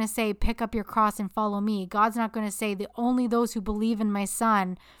isn't going to say, pick up your cross and follow me. God's not going to say that only those who believe in my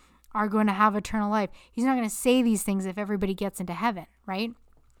son are going to have eternal life. He's not going to say these things if everybody gets into heaven, right?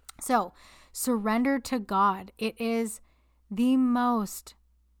 So surrender to God. It is the most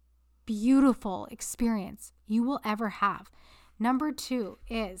beautiful experience you will ever have. Number 2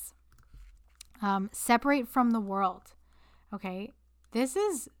 is separate from the world. Okay. This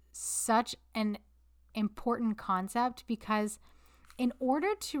is such an important concept because in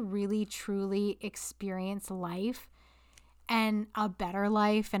order to really truly experience life and a better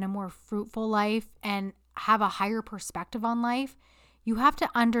life and a more fruitful life and have a higher perspective on life, you have to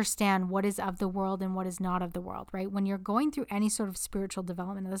understand what is of the world and what is not of the world, right? When you're going through any sort of spiritual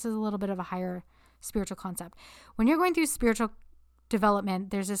development, this is a little bit of a higher spiritual concept. When you're going through spiritual development,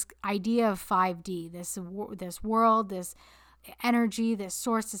 there's this idea of 5D, this world, this energy, this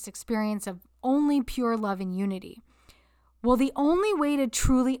source, this experience of only pure love and unity. Well, the only way to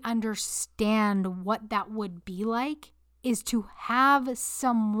truly understand what that would be like is to have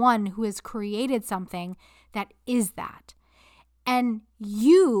someone who has created something that is that. And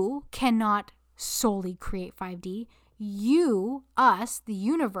you cannot solely create 5D. You, us, the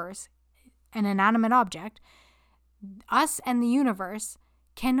universe, an inanimate object, us and the universe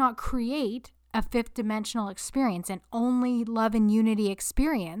cannot create a fifth dimensional experience, an only love and unity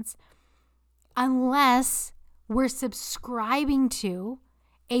experience, unless we're subscribing to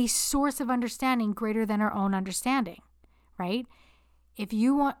a source of understanding greater than our own understanding, right? If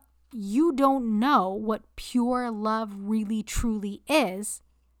you don't know what pure love really truly is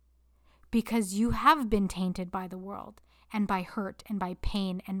because you have been tainted by the world and by hurt and by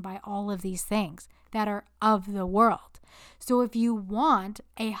pain and by all of these things that are of the world. So if you want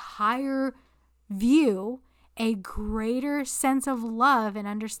a higher view, a greater sense of love and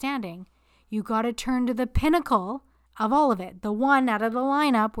understanding, you got to turn to the pinnacle of all of it, the one out of the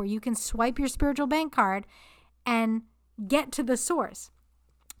lineup where you can swipe your spiritual bank card and get to the source.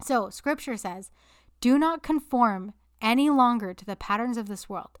 So scripture says, do not conform any longer to the patterns of this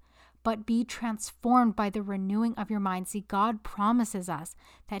world, but be transformed by the renewing of your mind. See, God promises us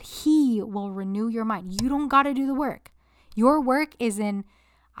that he will renew your mind. You don't got to do the work. Your work is in,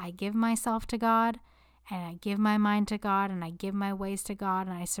 I give myself to God, and I give my mind to God, and I give my ways to God,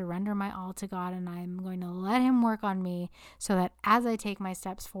 and I surrender my all to God, and I'm going to let him work on me so that as I take my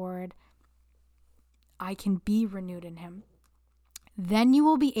steps forward, I can be renewed in him. Then you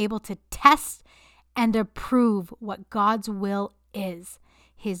will be able to test and approve what God's will is,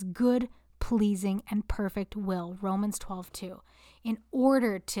 his good, pleasing, and perfect will, Romans 12:2. In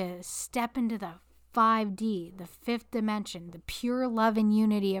order to step into the 5D, the fifth dimension, the pure love and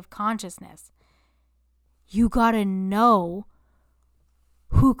unity of consciousness, you got to know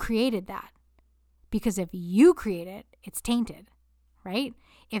who created that. Because if you create it, it's tainted, right?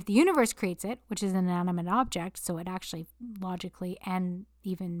 If the universe creates it, which is an inanimate object, so it actually logically and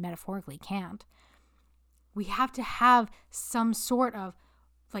even metaphorically can't, we have to have some sort of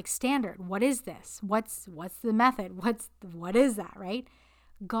like standard. What is this? What's the method? What is that, right?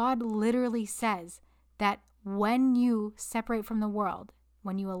 God literally says that when you separate from the world,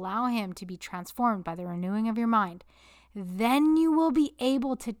 when you allow him to be transformed by the renewing of your mind, then you will be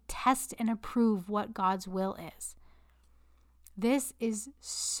able to test and approve what God's will is. This is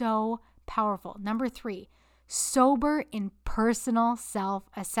so powerful. Number 3, sober in personal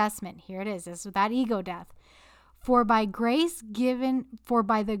self-assessment. Here it is. This is without ego death. For by the grace given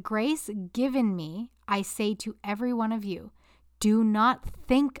me, I say to every one of you, do not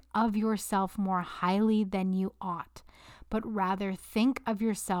think of yourself more highly than you ought, but rather think of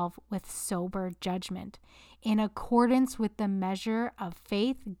yourself with sober judgment, in accordance with the measure of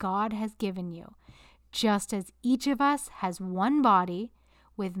faith God has given you. Just as each of us has one body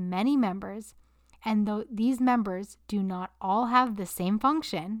with many members, and though these members do not all have the same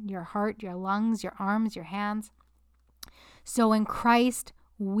function, your heart, your lungs, your arms, your hands, so in Christ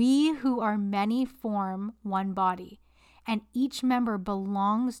We who are many form one body, and each member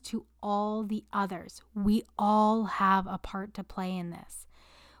belongs to all the others. We all have a part to play in this.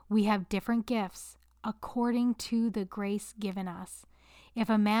 We have different gifts according to the grace given us. If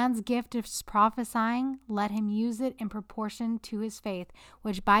a man's gift is prophesying, let him use it in proportion to his faith,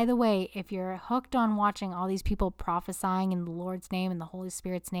 which, by the way, if you're hooked on watching all these people prophesying in the Lord's name and the Holy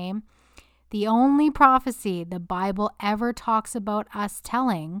Spirit's name, the only prophecy the Bible ever talks about us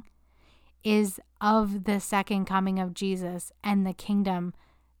telling is of the second coming of Jesus and the kingdom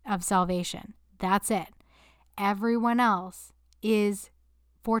of salvation. That's it. Everyone else is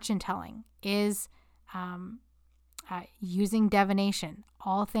fortune telling, is using divination,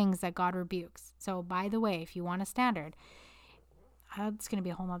 all things that God rebukes. So, by the way, if you want a standard, it's going to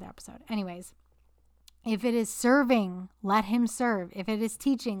be a whole nother episode. Anyways, if it is serving, let him serve. If it is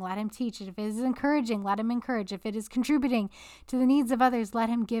teaching, let him teach. If it is encouraging, let him encourage. If it is contributing to the needs of others, let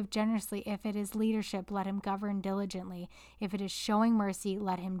him give generously. If it is leadership, let him govern diligently. If it is showing mercy,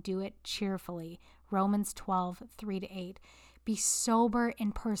 let him do it cheerfully. Romans 12:3-8. Be sober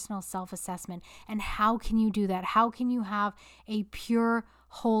in personal self-assessment. And how can you do that? How can you have a pure,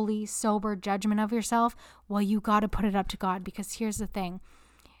 holy, sober judgment of yourself? Well, you got to put it up to God, because here's the thing.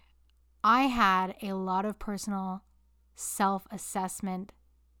 I had a lot of personal self-assessment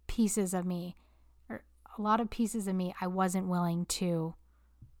pieces of me, or a lot of pieces of me I wasn't willing to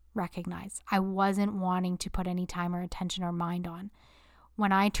recognize. I wasn't wanting to put any time or attention or mind on.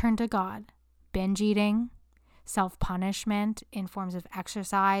 When I turned to God, binge eating, self-punishment in forms of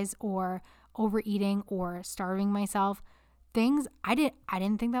exercise or overeating or starving myself, things I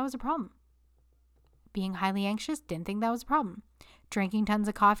didn't think that was a problem. Being highly anxious, didn't think that was a problem. Drinking tons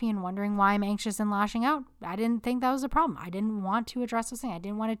of coffee and wondering why I'm anxious and lashing out, I didn't think that was a problem. I didn't want to address those things. I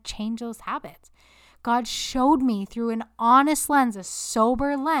didn't want to change those habits. God showed me through an honest lens, a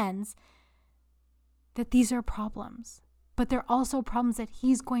sober lens, that these are problems. But they're also problems that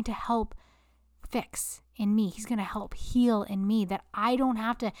He's going to help fix in me. He's going to help heal in me, that I don't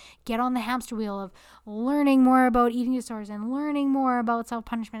have to get on the hamster wheel of learning more about eating disorders and learning more about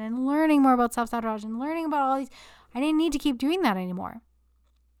self-punishment and learning more about self-sabotage and learning about all these. I didn't need to keep doing that anymore.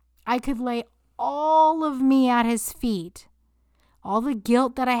 I could lay all of me at His feet. All the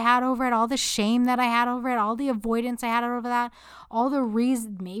guilt that I had over it, all the shame that I had over it, all the avoidance I had over that, all the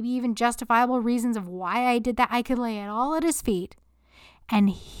reasons, maybe even justifiable reasons of why I did that, I could lay it all at His feet. And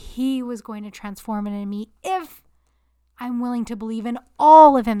He was going to transform it in me if I'm willing to believe in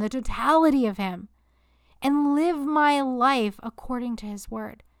all of Him, the totality of Him, and live my life according to His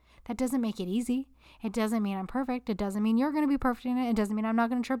word. That doesn't make it easy. It doesn't mean I'm perfect. It doesn't mean you're going to be perfect in it. It doesn't mean I'm not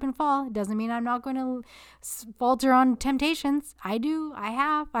going to trip and fall. It doesn't mean I'm not going to falter on temptations. I do. I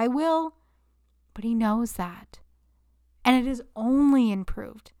have. I will. But He knows that. And it is only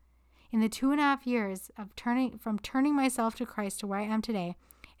improved. In the 2.5 years of turning myself to Christ to where I am today,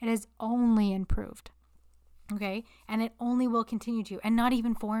 it has only improved. Okay? And it only will continue to. And not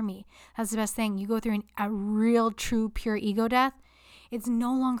even for me. That's the best thing. You go through a real, true, pure ego death. It's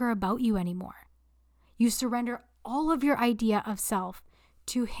no longer about you anymore. You surrender all of your idea of self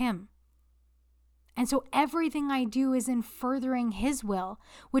to Him. And so everything I do is in furthering His will,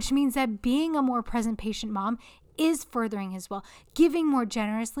 which means that being a more present, patient mom is furthering His will. Giving more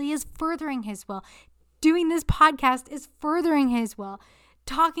generously is furthering His will. Doing this podcast is furthering His will.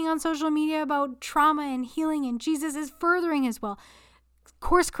 Talking on social media about trauma and healing and Jesus is furthering His will.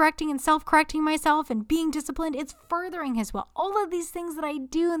 Course correcting and self-correcting myself and being disciplined, it's furthering His will. All of these things that I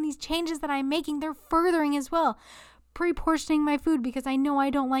do and these changes that I'm making, they're furthering His will. Pre-portioning my food because I know I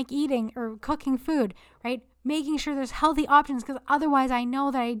don't like eating or cooking food, right? Making sure there's healthy options, because otherwise I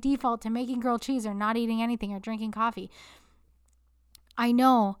know that I default to making grilled cheese or not eating anything or drinking coffee. I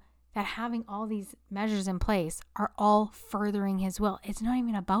know that having all these measures in place are all furthering His will. It's not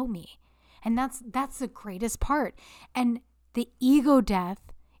even about me. And that's the greatest part. And the ego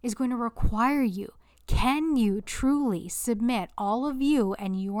death is going to require you. Can you truly submit all of you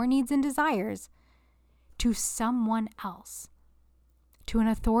and your needs and desires to someone else, to an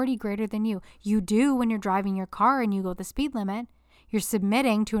authority greater than you? You do when you're driving your car and you go the speed limit. You're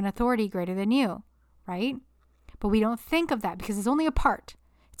submitting to an authority greater than you, right? But we don't think of that because it's only a part.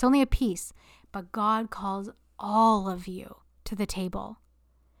 It's only a piece. But God calls all of you to the table.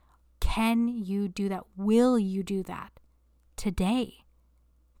 Can you do that? Will you do that? Today,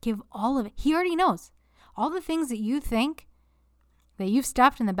 give all of it. He already knows. All the things that you think that you've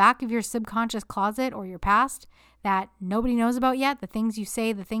stuffed in the back of your subconscious closet or your past that nobody knows about yet, the things you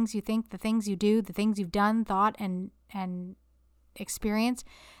say, the things you think, the things you do, the things you've done, thought, and experienced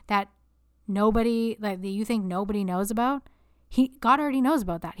that you think nobody knows about, God already knows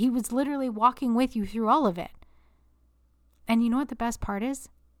about that. He was literally walking with you through all of it. And you know what the best part is?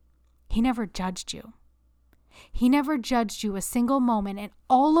 He never judged you. He never judged you a single moment in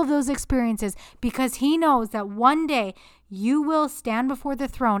all of those experiences, because he knows that one day you will stand before the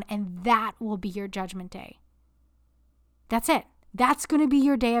throne and that will be your judgment day. That's it. That's going to be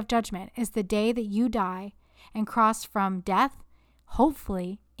your day of judgment, is the day that you die and cross from death,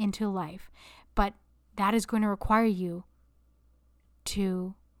 hopefully, into life. But that is going to require you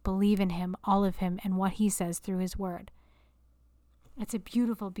to believe in him, all of him, and what he says through his word. It's a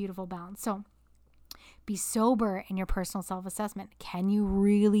beautiful, beautiful balance. So be sober in your personal self-assessment. Can you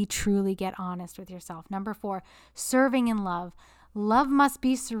really, truly get honest with yourself? Number 4, serving in love. Love must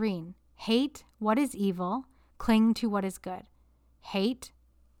be serene. Hate what is evil. Cling to what is good. Hate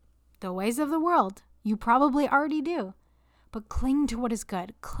the ways of the world. You probably already do. But cling to what is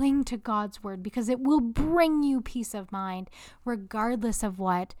good. Cling to God's word, because it will bring you peace of mind, regardless of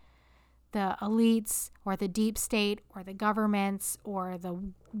what the elites or the deep state or the governments or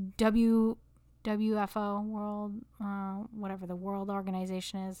the WFO, whatever the world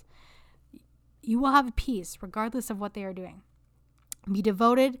organization is. You will have peace regardless of what they are doing. Be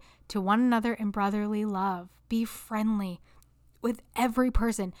devoted to one another in brotherly love. Be friendly with every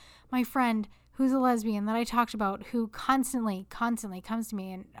person. My friend who's a lesbian that I talked about, who constantly comes to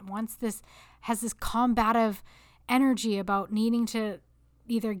me and has this combative energy about needing to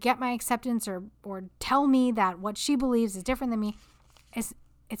either get my acceptance or tell me that what she believes is different than me,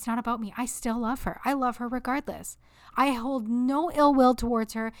 it's not about me. I still love her. I love her regardless. I hold no ill will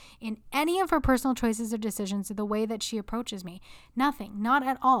towards her in any of her personal choices or decisions or the way that she approaches me. Nothing, not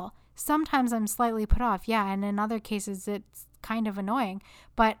at all. Sometimes I'm slightly put off, yeah, and in other cases it's kind of annoying,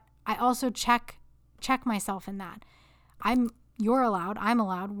 but I also check myself in that. You're allowed, I'm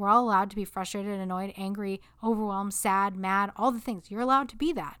allowed, we're all allowed to be frustrated, annoyed, angry, overwhelmed, sad, mad, all the things. You're allowed to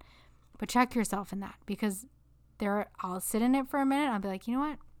be that. But check yourself in that, because I'll sit in it for a minute and I'll be like, you know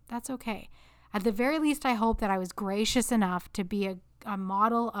what? That's okay. At the very least, I hope that I was gracious enough to be a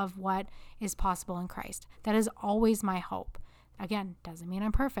model of what is possible in Christ. That is always my hope. Again, doesn't mean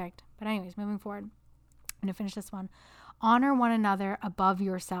I'm perfect. But anyways, moving forward, I'm going to finish this one. Honor one another above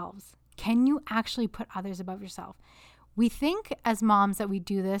yourselves. Can you actually put others above yourself? We think as moms that we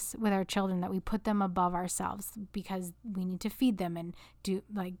do this with our children, that we put them above ourselves because we need to feed them and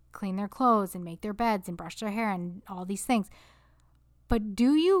clean their clothes and make their beds and brush their hair and all these things. But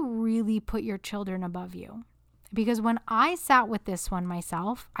do you really put your children above you? Because when I sat with this one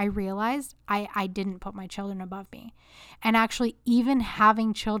myself, I realized I didn't put my children above me. And actually, even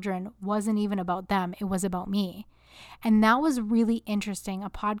having children wasn't even about them. It was about me. And that was really interesting, a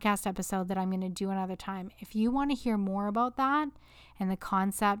podcast episode that I'm going to do another time. If you want to hear more about that and the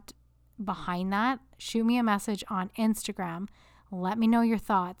concept behind that, shoot me a message on Instagram. Let me know your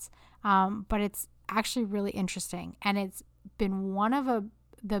thoughts. But it's actually really interesting. And it's been one of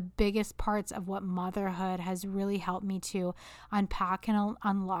the biggest parts of what motherhood has really helped me to unpack and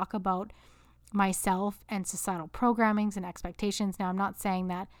unlock about myself and societal programmings and expectations. Now, I'm not saying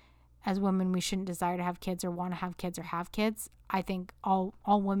that as women, we shouldn't desire to have kids or want to have kids or have kids. I think all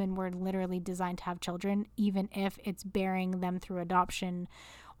women were literally designed to have children, even if it's bearing them through adoption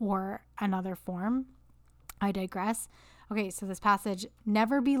or another form. I digress. Okay, so this passage,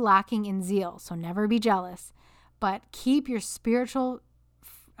 never be lacking in zeal, so never be jealous, but keep your spiritual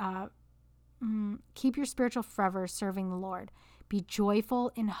fervor serving the Lord. Be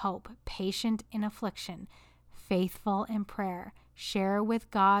joyful in hope, patient in affliction, faithful in prayer. Share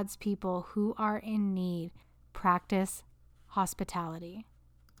with God's people who are in need. Practice hospitality.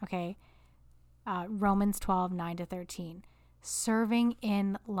 Okay. Romans 12:9-13. Serving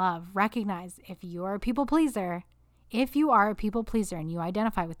in love. Recognize if you are a people pleaser and you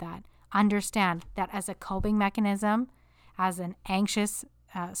identify with that, understand that as a coping mechanism, as an anxious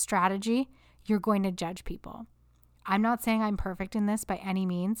strategy, you're going to judge people. I'm not saying I'm perfect in this by any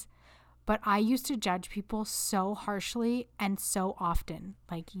means, but I used to judge people so harshly and so often,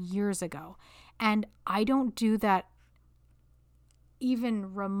 like years ago. And I don't do that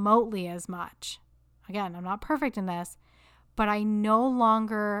even remotely as much. Again, I'm not perfect in this, but I no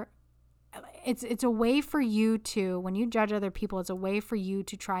longer, it's a way for you to, when you judge other people, it's a way for you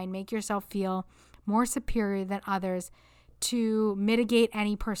to try and make yourself feel more superior than others to mitigate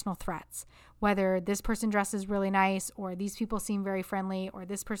any personal threats. Whether this person dresses really nice, or these people seem very friendly, or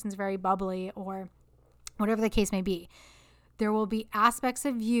this person's very bubbly, or whatever the case may be. There will be aspects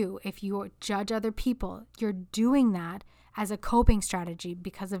of you, if you judge other people, you're doing that as a coping strategy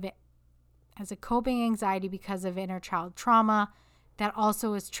because of it, as a coping anxiety because of inner child trauma that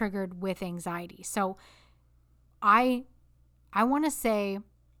also is triggered with anxiety. So I I want to say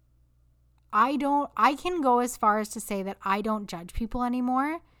I can go as far as to say that I don't judge people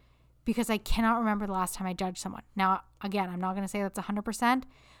anymore because I cannot remember the last time I judged someone. Now, again, I'm not going to say that's 100%,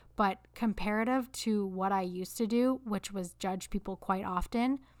 but comparative to what I used to do, which was judge people quite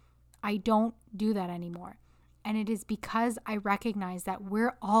often, I don't do that anymore. And it is because I recognize that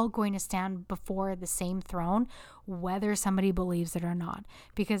we're all going to stand before the same throne, whether somebody believes it or not,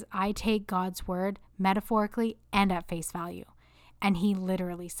 because I take God's word metaphorically and at face value. And he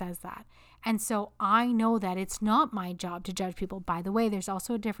literally says that. And so I know that it's not my job to judge people. By the way, there's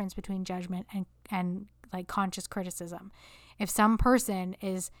also a difference between judgment and like conscious criticism. If some person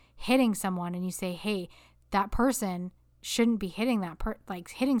is hitting someone and you say, hey, that person shouldn't be hitting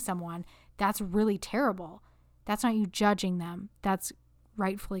hitting someone, that's really terrible. That's not you judging them. That's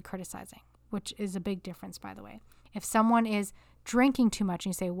rightfully criticizing, which is a big difference, by the way. If someone is drinking too much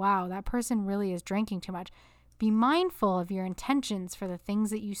and you say, wow, that person really is drinking too much, be mindful of your intentions for the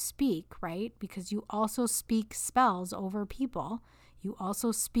things that you speak, right? Because you also speak spells over people. You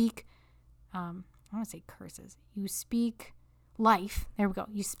also speak, I want to say curses. You speak life. There we go.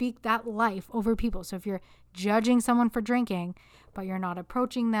 You speak that life over people. So if you're judging someone for drinking, but you're not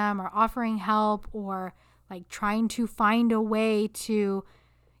approaching them or offering help or like trying to find a way to,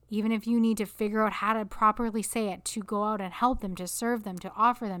 even if you need to figure out how to properly say it, to go out and help them, to serve them, to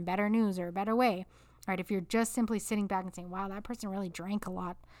offer them better news or a better way, right? If you're just simply sitting back and saying, wow, that person really drank a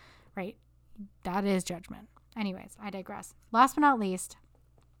lot, right? That is judgment. Anyways, I digress. Last but not least,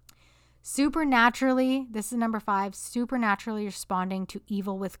 supernaturally, this is number 5, supernaturally responding to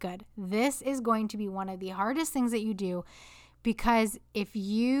evil with good. This is going to be one of the hardest things that you do, because if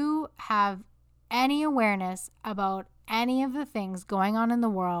you have any awareness about any of the things going on in the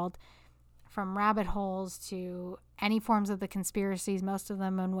world, from rabbit holes to any forms of the conspiracies, most of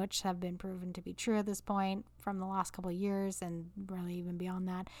them in which have been proven to be true at this point from the last couple of years and really even beyond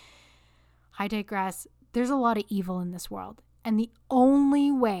that, I digress. There's a lot of evil in this world. And the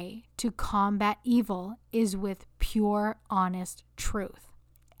only way to combat evil is with pure, honest truth.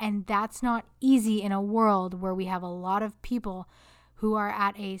 And that's not easy in a world where we have a lot of people who are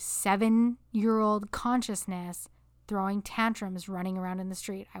at a 7-year-old consciousness throwing tantrums, running around in the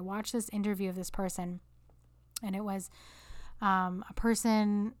street. I watched this interview of this person, and it was a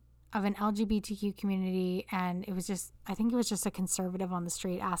person of an LGBTQ community, and it was just, I think it was just a conservative on the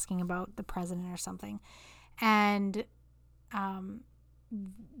street asking about the president or something. And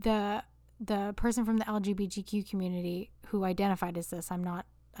the person from the LGBTQ community who identified as this, I'm not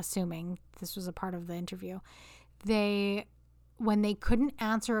assuming this was a part of the interview, when they couldn't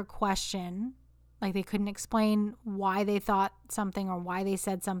answer a question, like they couldn't explain why they thought something or why they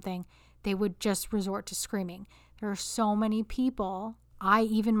said something, they would just resort to screaming. There are so many people, I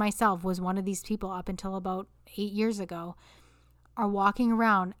even myself was one of these people up until about 8 years ago, are walking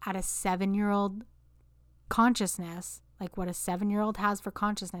around at a 7-year-old consciousness, like what a 7-year-old has for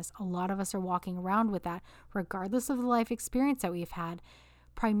consciousness. A lot of us are walking around with that, regardless of the life experience that we've had,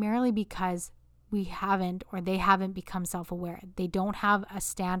 primarily because we haven't, or they haven't become self-aware. They don't have a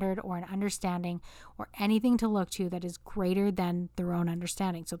standard or an understanding or anything to look to that is greater than their own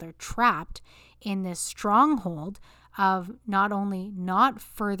understanding. So they're trapped in this stronghold of not only not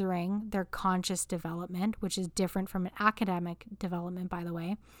furthering their conscious development, which is different from an academic development, by the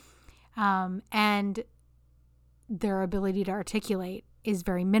way, and their ability to articulate is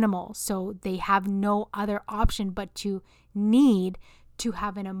very minimal. So they have no other option but to need to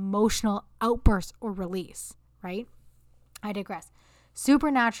have an emotional outburst or release, right? I digress.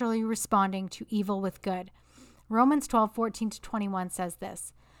 Supernaturally responding to evil with good. Romans 12:14-21 says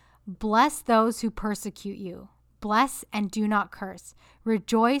this: bless those who persecute you. Bless and do not curse.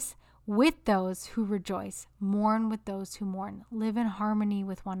 Rejoice with those who rejoice. Mourn with those who mourn. Live in harmony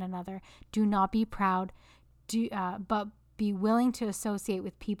with one another. Do not be proud, but be willing to associate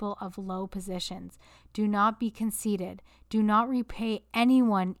with people of low positions. Do not be conceited. Do not repay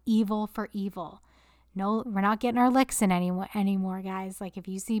anyone evil for evil. No, we're not getting our licks in anymore, guys. Like if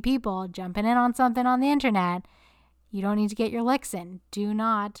you see people jumping in on something on the internet, you don't need to get your licks in. Do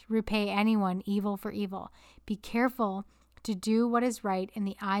not repay anyone evil for evil. Be careful to do what is right in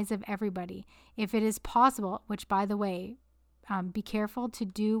the eyes of everybody. If it is possible, which by the way, be careful to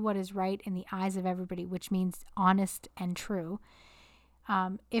do what is right in the eyes of everybody, which means honest and true.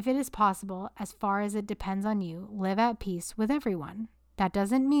 If it is possible, as far as it depends on you, live at peace with everyone. That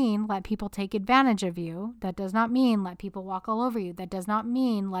doesn't mean let people take advantage of you. That does not mean let people walk all over you. That does not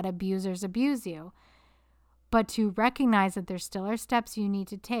mean let abusers abuse you. But to recognize that there still are steps you need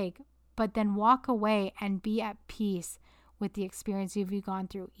to take, but then walk away and be at peace with the experience you've gone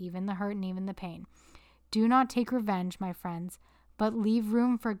through, even the hurt and even the pain. Do not take revenge, my friends, but leave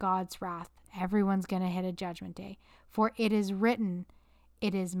room for God's wrath. Everyone's going to hit a judgment day. For it is written,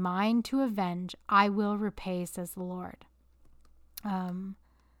 it is mine to avenge. I will repay, says the Lord.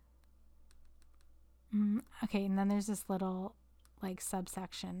 Okay, and then there's this little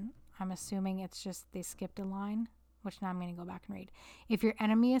subsection. I'm assuming it's just they skipped a line, which now I'm going to go back and read. If your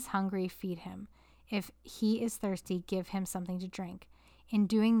enemy is hungry, feed him. If he is thirsty, give him something to drink. In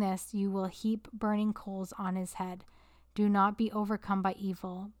doing this, you will heap burning coals on his head. Do not be overcome by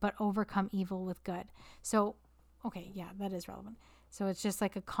evil, but overcome evil with good. So, okay, yeah, that is relevant. So it's just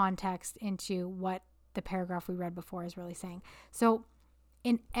like a context into what the paragraph we read before is really saying. So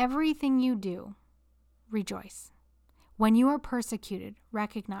in everything you do, rejoice. When you are persecuted,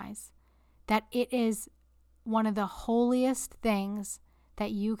 recognize that it is one of the holiest things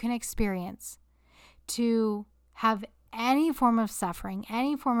that you can experience to have any form of suffering,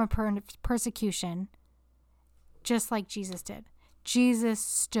 any form of persecution, just like Jesus did. Jesus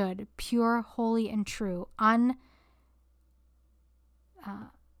stood pure, holy, and true,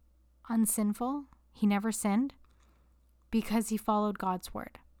 unsinful. He never sinned because he followed God's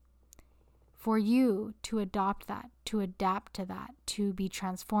word. For you to adopt that, to adapt to that, to be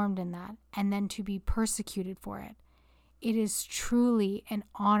transformed in that, and then to be persecuted for it, it is truly an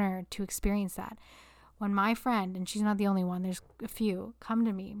honor to experience that. When my friend, and she's not the only one, there's a few, come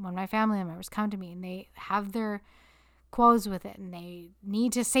to me, when my family members come to me and they have their quos with it and they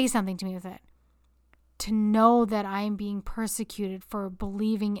need to say something to me with it, to know that I am being persecuted for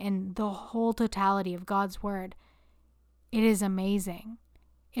believing in the whole totality of God's word, it is amazing.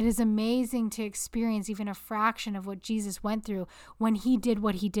 It is amazing to experience even a fraction of what Jesus went through when he did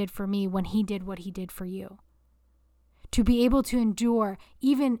what he did for me, when he did what he did for you. To be able to endure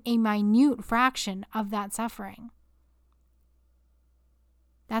even a minute fraction of that suffering.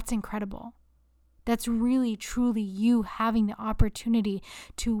 That's incredible. That's really, truly you having the opportunity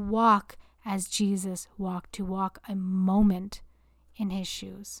to walk as Jesus walked, to walk a moment in his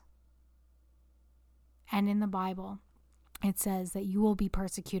shoes. And in the Bible, it says that you will be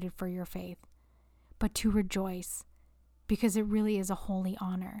persecuted for your faith, but to rejoice because it really is a holy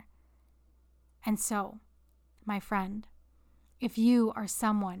honor. And so, my friend, if you are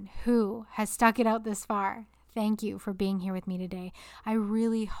someone who has stuck it out this far, thank you for being here with me today. I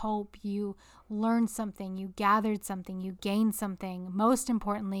really hope you learned something, you gathered something, you gained something. Most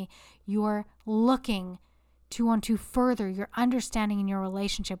importantly, you're looking to want to further your understanding in your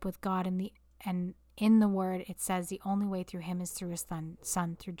relationship with God, and in the word, it says the only way through him is through his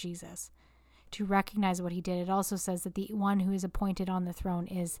son, through Jesus. To recognize what he did. It also says that the one who is appointed on the throne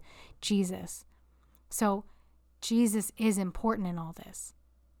is Jesus. So Jesus is important in all this.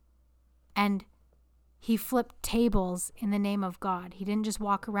 And he flipped tables in the name of God. He didn't just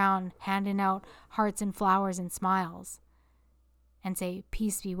walk around handing out hearts and flowers and smiles and say,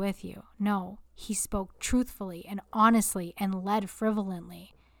 peace be with you. No, he spoke truthfully and honestly and led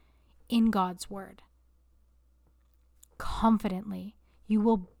frivolently in God's word. Confidently. You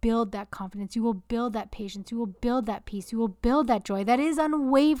will build that confidence. You will build that patience. You will build that peace. You will build that joy that is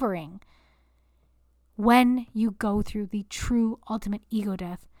unwavering when you go through the true ultimate ego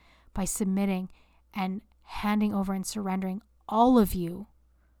death by submitting and handing over and surrendering all of you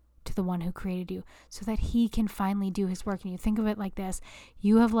to the one who created you so that he can finally do his work in you. Think of it like this.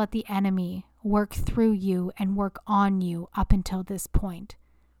 You have let the enemy work through you and work on you up until this point.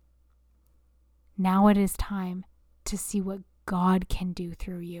 Now it is time to see what God can do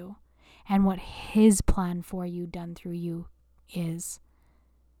through you and what his plan for you done through you is.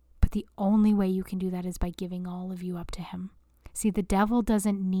 But the only way you can do that is by giving all of you up to him. See, the devil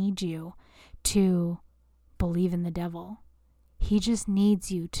doesn't need you to believe in the devil. He just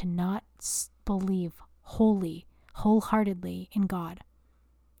needs you to not believe wholeheartedly in God,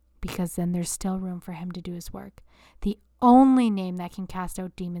 because then there's still room for him to do his work. The only name that can cast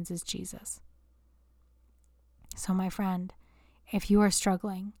out demons is Jesus. So my friend, if you are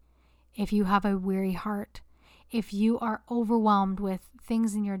struggling, if you have a weary heart, if you are overwhelmed with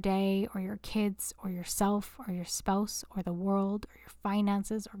things in your day or your kids or yourself or your spouse or the world or your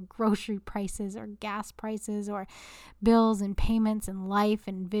finances or grocery prices or gas prices or bills and payments and life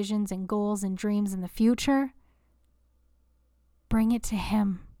and visions and goals and dreams in the future, bring it to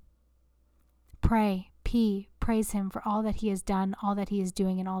him. Pray, praise him for all that he has done, all that he is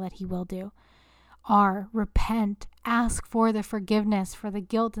doing, and all that he will do. Repent, ask for the forgiveness for the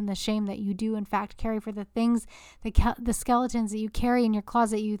guilt and the shame that you do in fact carry, for the things, the skeletons that you carry in your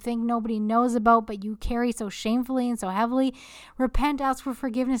closet you think nobody knows about but you carry so shamefully and so heavily. Repent, ask for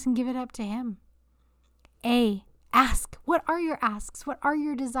forgiveness, and give it up to him. Ask. What are your asks? What are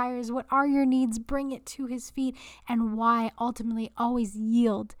your desires? What are your needs? Bring it to his feet. And why? Ultimately, always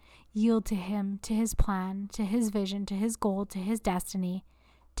yield. Yield to him, to his plan, to his vision, to his goal, to his destiny,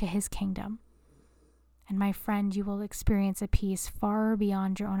 to his kingdom. And my friend, you will experience a peace far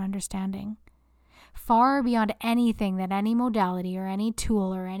beyond your own understanding. Far beyond anything that any modality or any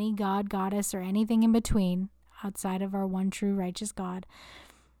tool or any god, goddess, or anything in between, outside of our one true righteous God,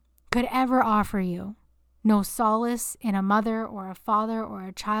 could ever offer you. No solace in a mother or a father or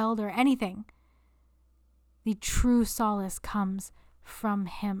a child or anything. The true solace comes from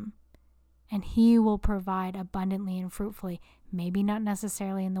him, and he will provide abundantly and fruitfully, maybe not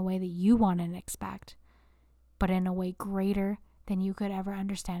necessarily in the way that you want and expect, but in a way greater than you could ever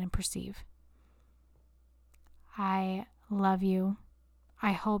understand and perceive. I love you.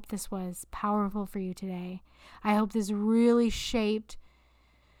 I hope this was powerful for you today. I hope this really shaped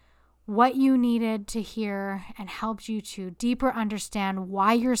what you needed to hear and helped you to deeper understand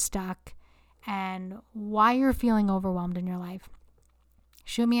why you're stuck and why you're feeling overwhelmed in your life.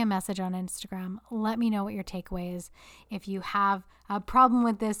 Shoot me a message on Instagram. Let me know what your takeaway is. If you have a problem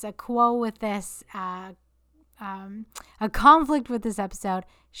with this, a quo with this, a conflict with this episode,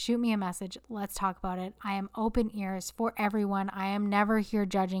 shoot me a message. Let's talk about it. I am open ears for everyone. I am never here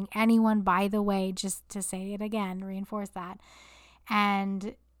judging anyone, by the way, just to say it again, reinforce that.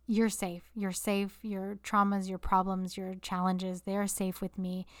 And you're safe. You're safe. Your traumas, your problems, your challenges, they're safe with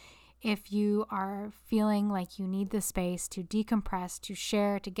me. If you are feeling like you need the space to decompress, to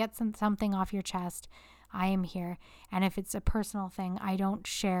share, to get something off your chest, I am here. And if it's a personal thing, I don't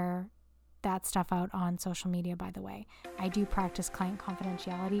share that stuff out on social media, by the way. I do practice client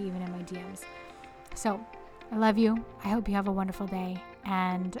confidentiality even in my DMs. So I love you. I hope you have a wonderful day,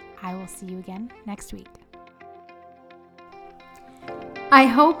 and I will see you again next week. I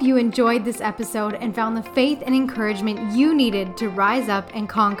hope you enjoyed this episode and found the faith and encouragement you needed to rise up and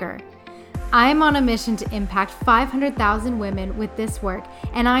conquer. I'm on a mission to impact 500,000 women with this work,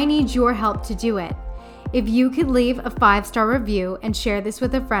 and I need your help to do it. If you could leave a 5-star review and share this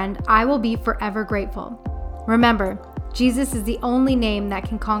with a friend, I will be forever grateful. Remember, Jesus is the only name that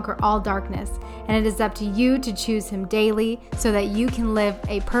can conquer all darkness, and it is up to you to choose him daily so that you can live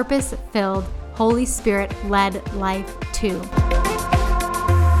a purpose-filled, Holy Spirit-led life too.